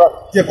নেতৃত্বরা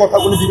যে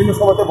কথাগুলি বিভিন্ন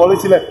সময়তে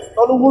বলেছিলেন,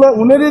 তাহলে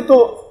উনারই তো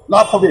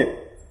লাভ হবে।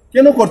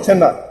 কেন করছেন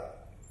না?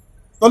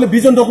 তাহলে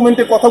ভিজন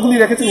ডকুমেন্টের কথাগুলি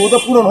রেখেছেন, ওটা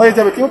পূরণ হয়ে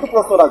যাবে, কেউ তো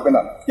প্রশ্ন রাখবে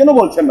না। কেন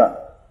বলছেন না?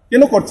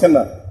 কেন করছেন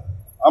না?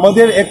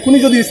 আমাদের এক্ষুনি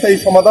যদি স্থায়ী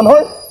সমাধান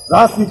হয়,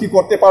 রাজনীতি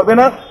করতে পারবে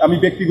না। আমি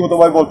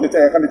ব্যক্তিগতভাবে বলতে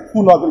চাই, এখানে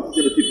সুনাগরিক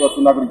হিসেবে ত্রিপুরা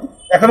সুনাগরিক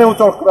এখানেও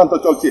চক্রান্ত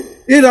চলছে।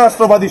 এই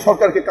রাষ্ট্রবাদী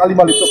সরকারকে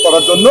কালিমালিপ্ত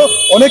করার জন্য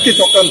অনেকে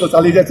চক্রান্ত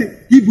চালিয়ে যাচ্ছে।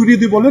 কি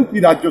বিরোধী বলেন, কি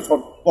রাজ্য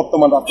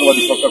বর্তমান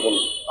রাষ্ট্রবাদী সরকার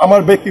বলেন,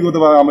 আমার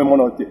ব্যক্তিগতভাবে আমার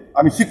মনে হচ্ছে,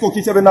 আমি শিক্ষক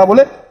হিসেবে না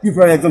বলে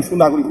ত্রিপুরার একজন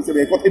সুনাগরিক হিসেবে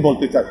একথাই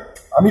বলতে চাই।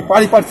 আমি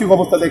পারিপার্শ্বিক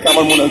অবস্থা দেখে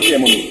আমার মনে হচ্ছে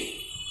এমনই।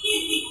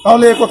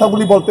 তাহলে এই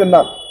কথাগুলি বলতেন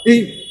না। এই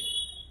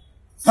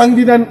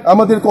সংবিধান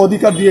আমাদেরকে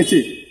অধিকার দিয়েছে,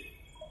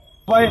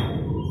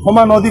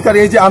 সমান অধিকার,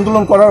 এই যে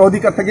আন্দোলন করার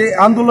অধিকার থাকে,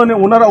 আন্দোলনে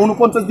ওনারা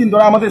 49 দিন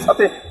ধরে আমাদের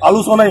সাথে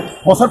আলোচনায়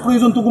বসার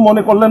প্রয়োজনটুকু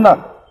মনে করলেন না।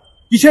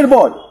 কিসের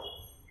ভয়?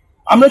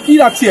 আমরা কি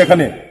রাখছি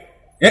এখানে?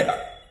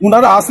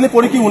 ওনারা আসলে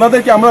পরে কি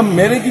ওনাদেরকে আমরা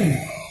মেরে কি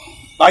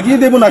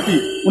লাগিয়ে দেবো নাকি?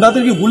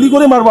 ওনাদেরকে গুলি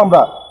করে মারবো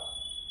আমরা?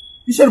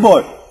 কিসের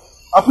ভয়?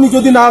 আপনি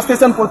যদি না আসতে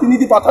চান,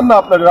 প্রতিনিধি পাঠান না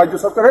আপনার রাজ্য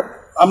সরকারের।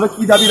 আমরা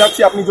কি দাবি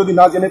রাখছি আপনি যদি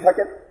না জেনে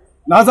থাকেন?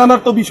 না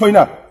জানার তো বিষয়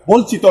না,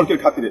 বলছি তর্কের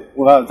খাতিরে,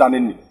 ওরা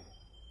জানেননি।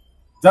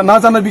 যা না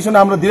জানার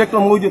বিষয়ে আমরা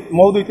ডিরেক্টর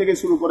মহোদয় থেকে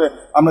শুরু করে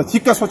আমরা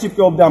শিক্ষা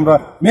সচিবকে অব্দি আমরা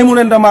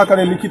মেমোরেন্ডাম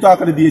আকারে, লিখিত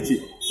আকারে দিয়েছি।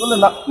 তাহলে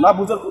না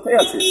বোঝার কোথায়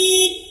আছে?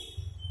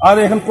 আর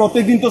এখন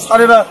প্রত্যেকদিন তো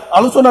স্যারেরা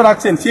আলোচনা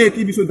রাখছেন, সে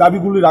কি বিষয়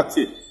দাবিগুলি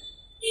রাখছে।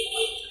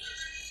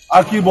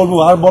 আর কি বলবো,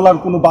 আর বলার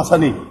কোনো ভাষা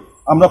নেই।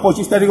 আমরা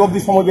 25 তারিখ অব্দি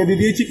সময় বেঁধে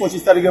দিয়েছি।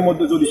 25 তারিখের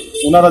মধ্যে যদি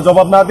ওনারা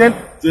জবাব না দেন,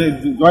 যে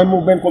জয়েন্ট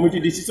মুভমেন্ট কমিটি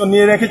ডিসিশন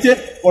নিয়ে রেখেছে,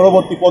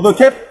 পরবর্তী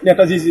পদক্ষেপ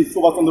নেতাজি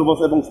সুভাষচন্দ্র বোস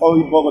এবং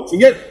শহীদ ভগৎ সিং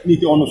এর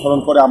নীতি অনুসরণ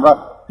করে আমরা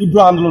তীব্র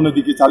আন্দোলনের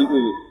দিকে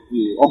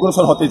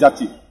অগ্রসর হতে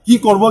যাচ্ছি। কি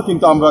করব,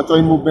 কিন্তু আমরা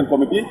জয়েন্ট মুভমেন্ট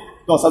কমিটি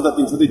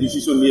 10,300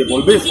 ডিসিশন নিয়ে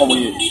বলবে,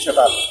 সময়ে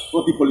সেটা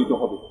প্রতিফলিত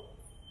হবে।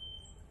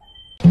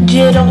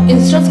 जेराव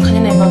इन्सुरेन्स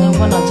खालामनाय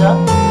बागैबो नाजा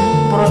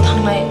बर'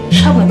 थांनाय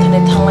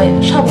साबनाय थांनाय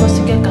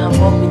साबसिगे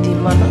गाहामखौ बिदि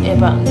मानो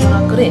एबा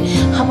जराकरे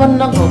हाबान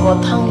नांगौ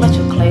थांला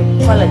जुख्लाय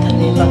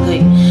फालायथानि बागै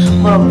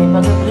बर'नि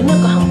बागै ओरैनो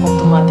गाहाम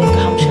कक्तमा दे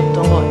गाहाम शेप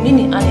दङ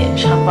निनि आने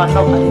साबा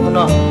नाव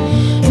आरिमोनो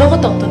नगो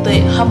तक्तदै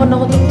हाबान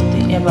नगो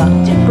तक्तदै एबा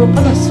जे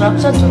प्रपाना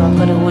स्राबजा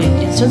जराकरे वे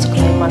इन्सुरेन्स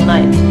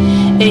खालामनाय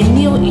A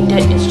new India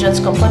Insurance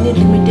Company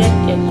Limited,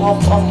 a co-op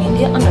of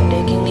India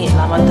undertaking ni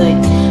lamadai.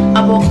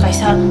 Abo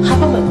kaisa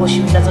haba mai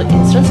boshi nazo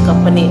insurance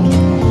company.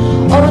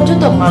 Oro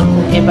joto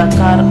malku eba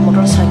car,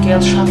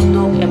 motorcycle,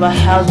 shakdu eba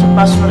health,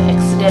 personal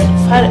accident,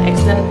 fire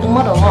accident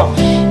umarongo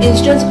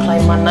insurance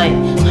claim manai.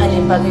 Hani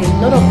bagi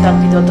norok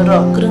takdi dotoro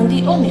krungdi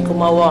oni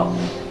kumawa.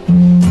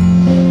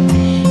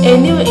 A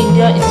new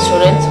India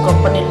Insurance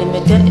Company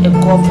Limited, a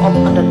co-op of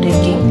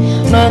undertaking,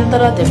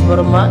 Noyantara de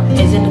Burma,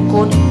 agent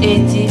code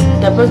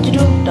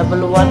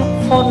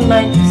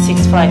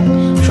AG00114965,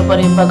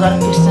 Shobari Bagar,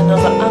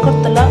 Krishnagar,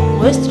 Agartala,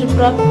 West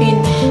Tripura, PIN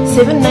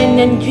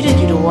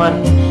 799001,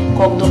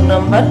 Kokborok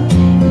number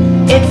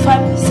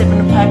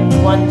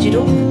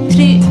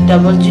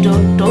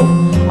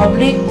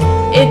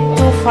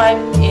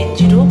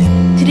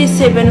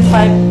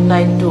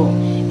 857510-82580375592,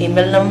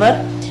 email number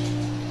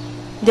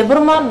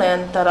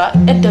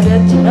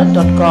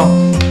deburmanayantara@gmail.com.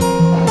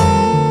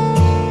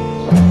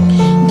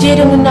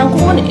 Jeremy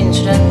nangkuman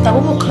insurance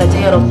tabu kerja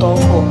yang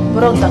tongko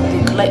berok takti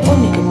kelai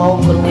oni ke mau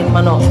kerja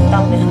mano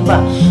tam nehanba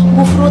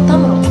bufro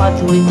tam ropa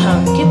duri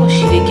thang kebo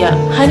shirikya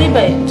hani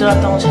bay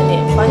jelatang chane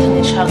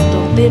pajane shaktu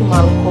te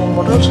malko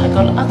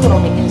motorcycle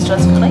akoroni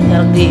insurance kelai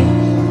nyargi.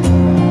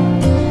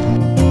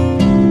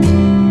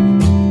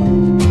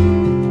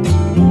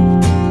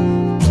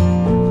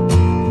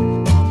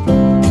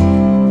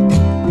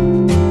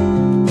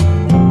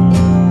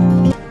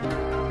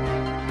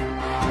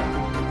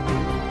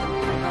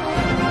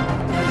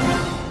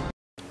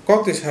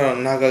 Koktwma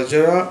nagal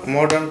jera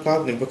modern club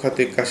ni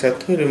bukhati kasha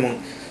thurimung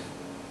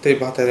tei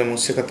batare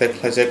mung sikate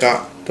khlajaga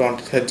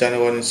 23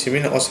 January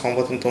simin o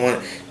sambodhan tomani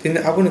tini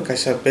abuni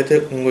kasha bete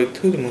ungoi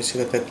thurimung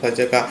sikate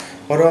khlajaga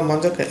oro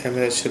manjaka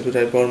MLA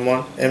Sidurai Bormon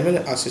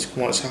MLA Ashish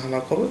Kumar Sahana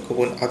kobe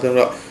kubun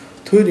adonro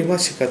thurima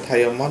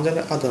sikathayo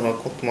manjana adonro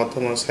Koktwma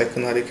tomon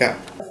saikunarika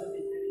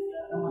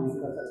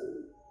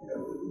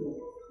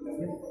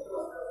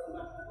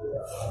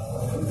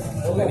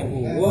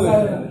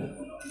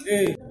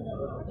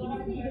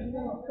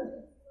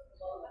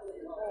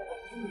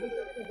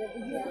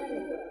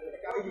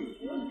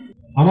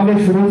আমাদের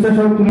শুভেচ্ছা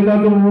সহ তুলে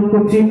দেওয়ার জন্য অনুরোধ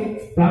করছি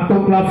প্রাক্তন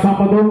club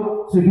সম্পাদক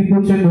শ্রী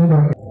বিদ্যুৎ সেন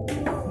মহোদয়কে।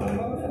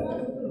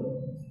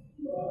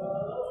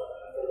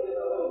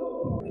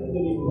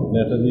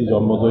 নেতাজি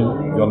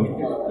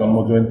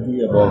জন্মজয়ন্তী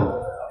এবং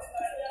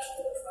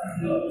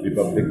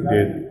রিপাবলিক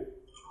ডের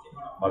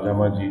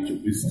মাঝামাঝি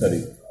 24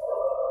 তারিখ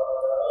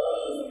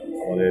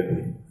আমাদের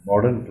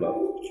মডার্ন ক্লাব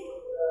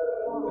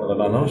তারা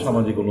নানান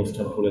সামাজিক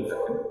অনুষ্ঠান করে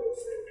থাকেন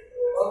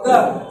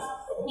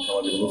এবং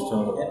সামাজিক অনুষ্ঠান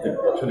প্রত্যেক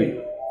বছরই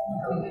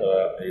তারা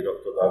এই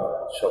রক্তদান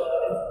উৎসব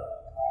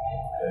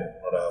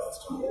ওনারা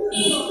অনুষ্ঠান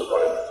করতে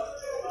পারেন।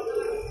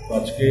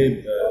 আজকে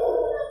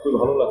খুব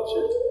ভালো লাগছে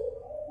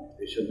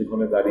এই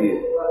সন্ধিক্ষণে দাঁড়িয়ে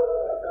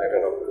একটা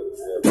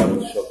রক্তদান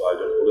উৎসব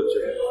আয়োজন করেছে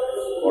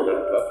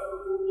মডার্ন ক্লাব,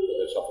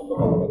 তাদের সাফল্য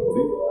কামনা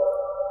করি।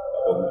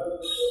 এবং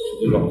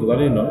শুধু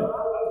রক্তদানই নয়,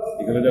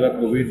 এখানে যারা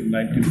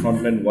কোভিড-19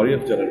 ফ্রন্টলাইন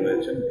ওয়ারিয়ার যারা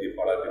রয়েছেন এই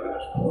পাড়ায় বিভিন্ন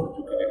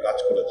ঝুঁকি নিয়ে কাজ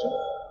করেছেন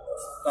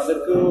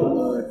তাদেরকেও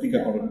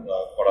টিকাকরণ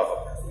করা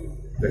হবে,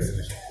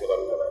 ভ্যাকসিনেশন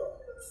প্রদান করা হবে।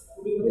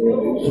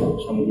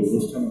 সামগ্রিক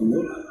অনুষ্ঠানগুলো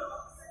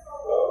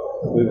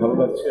খুবই ভালো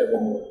লাগছে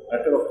এবং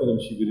একটা রক্তদান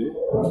শিবিরে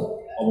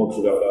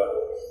অমরপুরে আমরা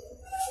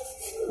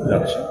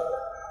যাচ্ছি।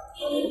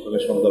 ওখানে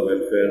সন্ধ্যা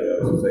ওয়েলফেয়ার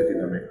সোসাইটি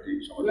নামে একটি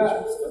সমাজের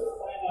সংস্থা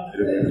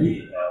এরকম একটি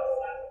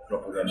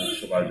রক্তদান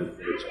সভা আয়োজন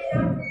করেছে।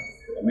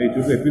 আমি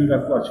এইটুকু অ্যাপিল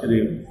রাখবো আজকের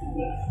এই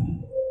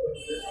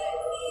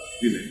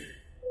দিনে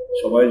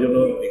সবাই যেন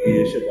এগিয়ে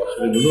এসে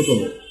বছরে ন্যূনতম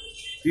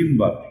 3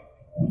 বার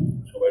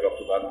সবাই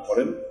রক্তদান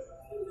করেন,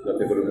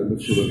 যাতে করে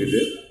মুমূর্ষু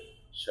রোগীদের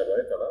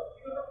সেবায় তারা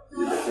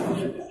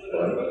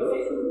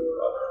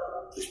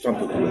দৃষ্টান্ত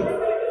তুলে।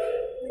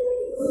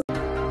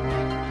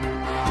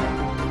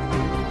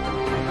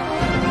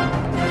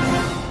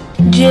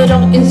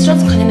 Jerong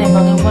instructs khane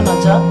bagin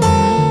banaja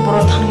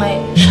boro thangnai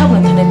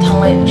sabne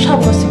thangnai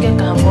sabno sike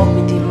kaham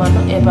biti man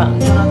eba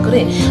jora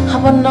kre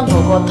haban na go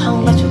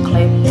thangla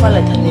chuklai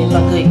pale thane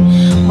bagai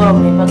borok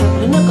ni bagai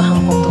blina kaham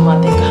koktwma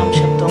te kaham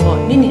sheptongo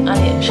nini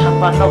ani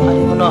sapa nok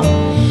ari gono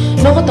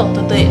nogo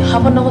tokte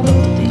haban nogo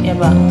tokte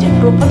eba je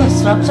propana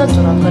structure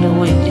jora kare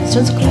oi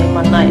insurance khlai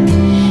manai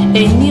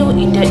a new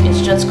India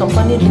Insurance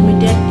Company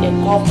Limited, a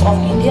corp of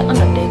India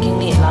undertaking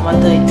ni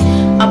lamadai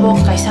abo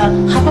kaisa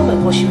haba bai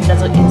koshibina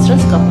jo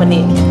insurance company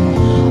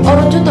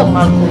oro joto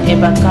malku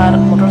eba car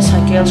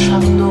motorcycle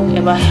shakduk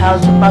eba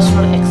health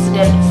personal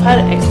accident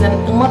fire accident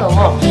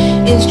umarongo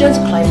insurance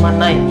claim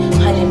manai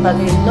hani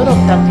bagi norok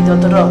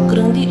tapidotoro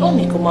krungdi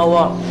omi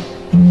kumawo.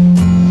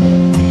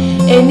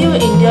 A new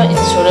India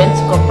Insurance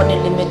Company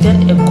Limited,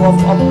 a corp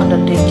of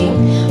undertaking,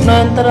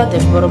 Noyantara de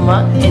Burma,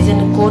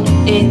 agent code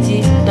AG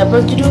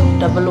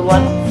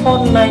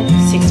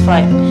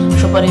 00114965,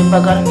 Shubari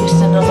Bagar,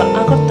 Krishnagar,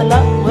 Agartala,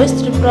 West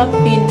Tripura,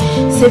 PIN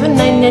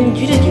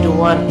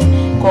 799001,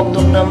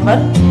 Kokborok number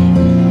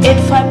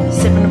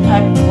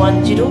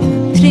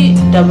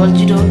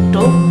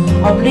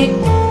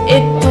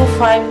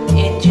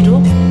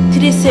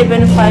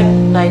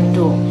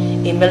 8575103000/82580375592,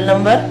 email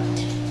number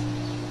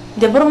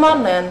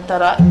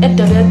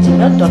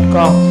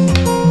deburmanayantara@gmail.com.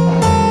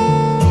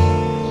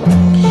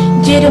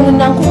 Jerong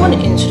nangkuman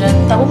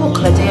insurance tabu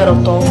kerja rok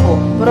tongko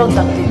borok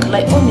dakti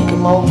kelai omi ke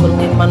mau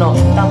kurni mano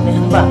tamne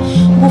hanba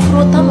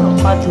bufro tamro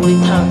patui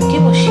thang ke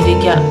bo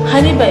shirikya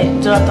hani bai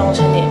jora tong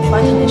chane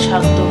patani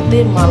shak de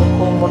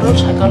malko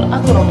motorcycle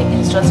akoroni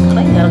insurance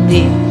kelai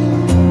nardi.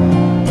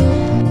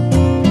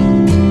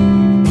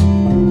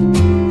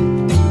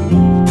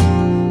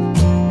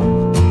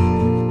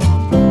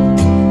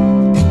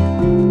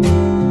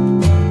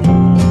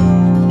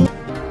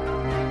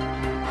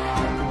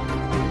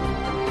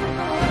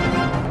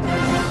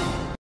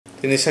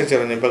 Ini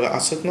sakjane baga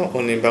asukno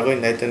oni bagoi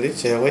naitandi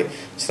chewai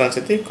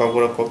Swrangchati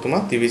Kokborok Koktwma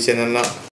TV channel na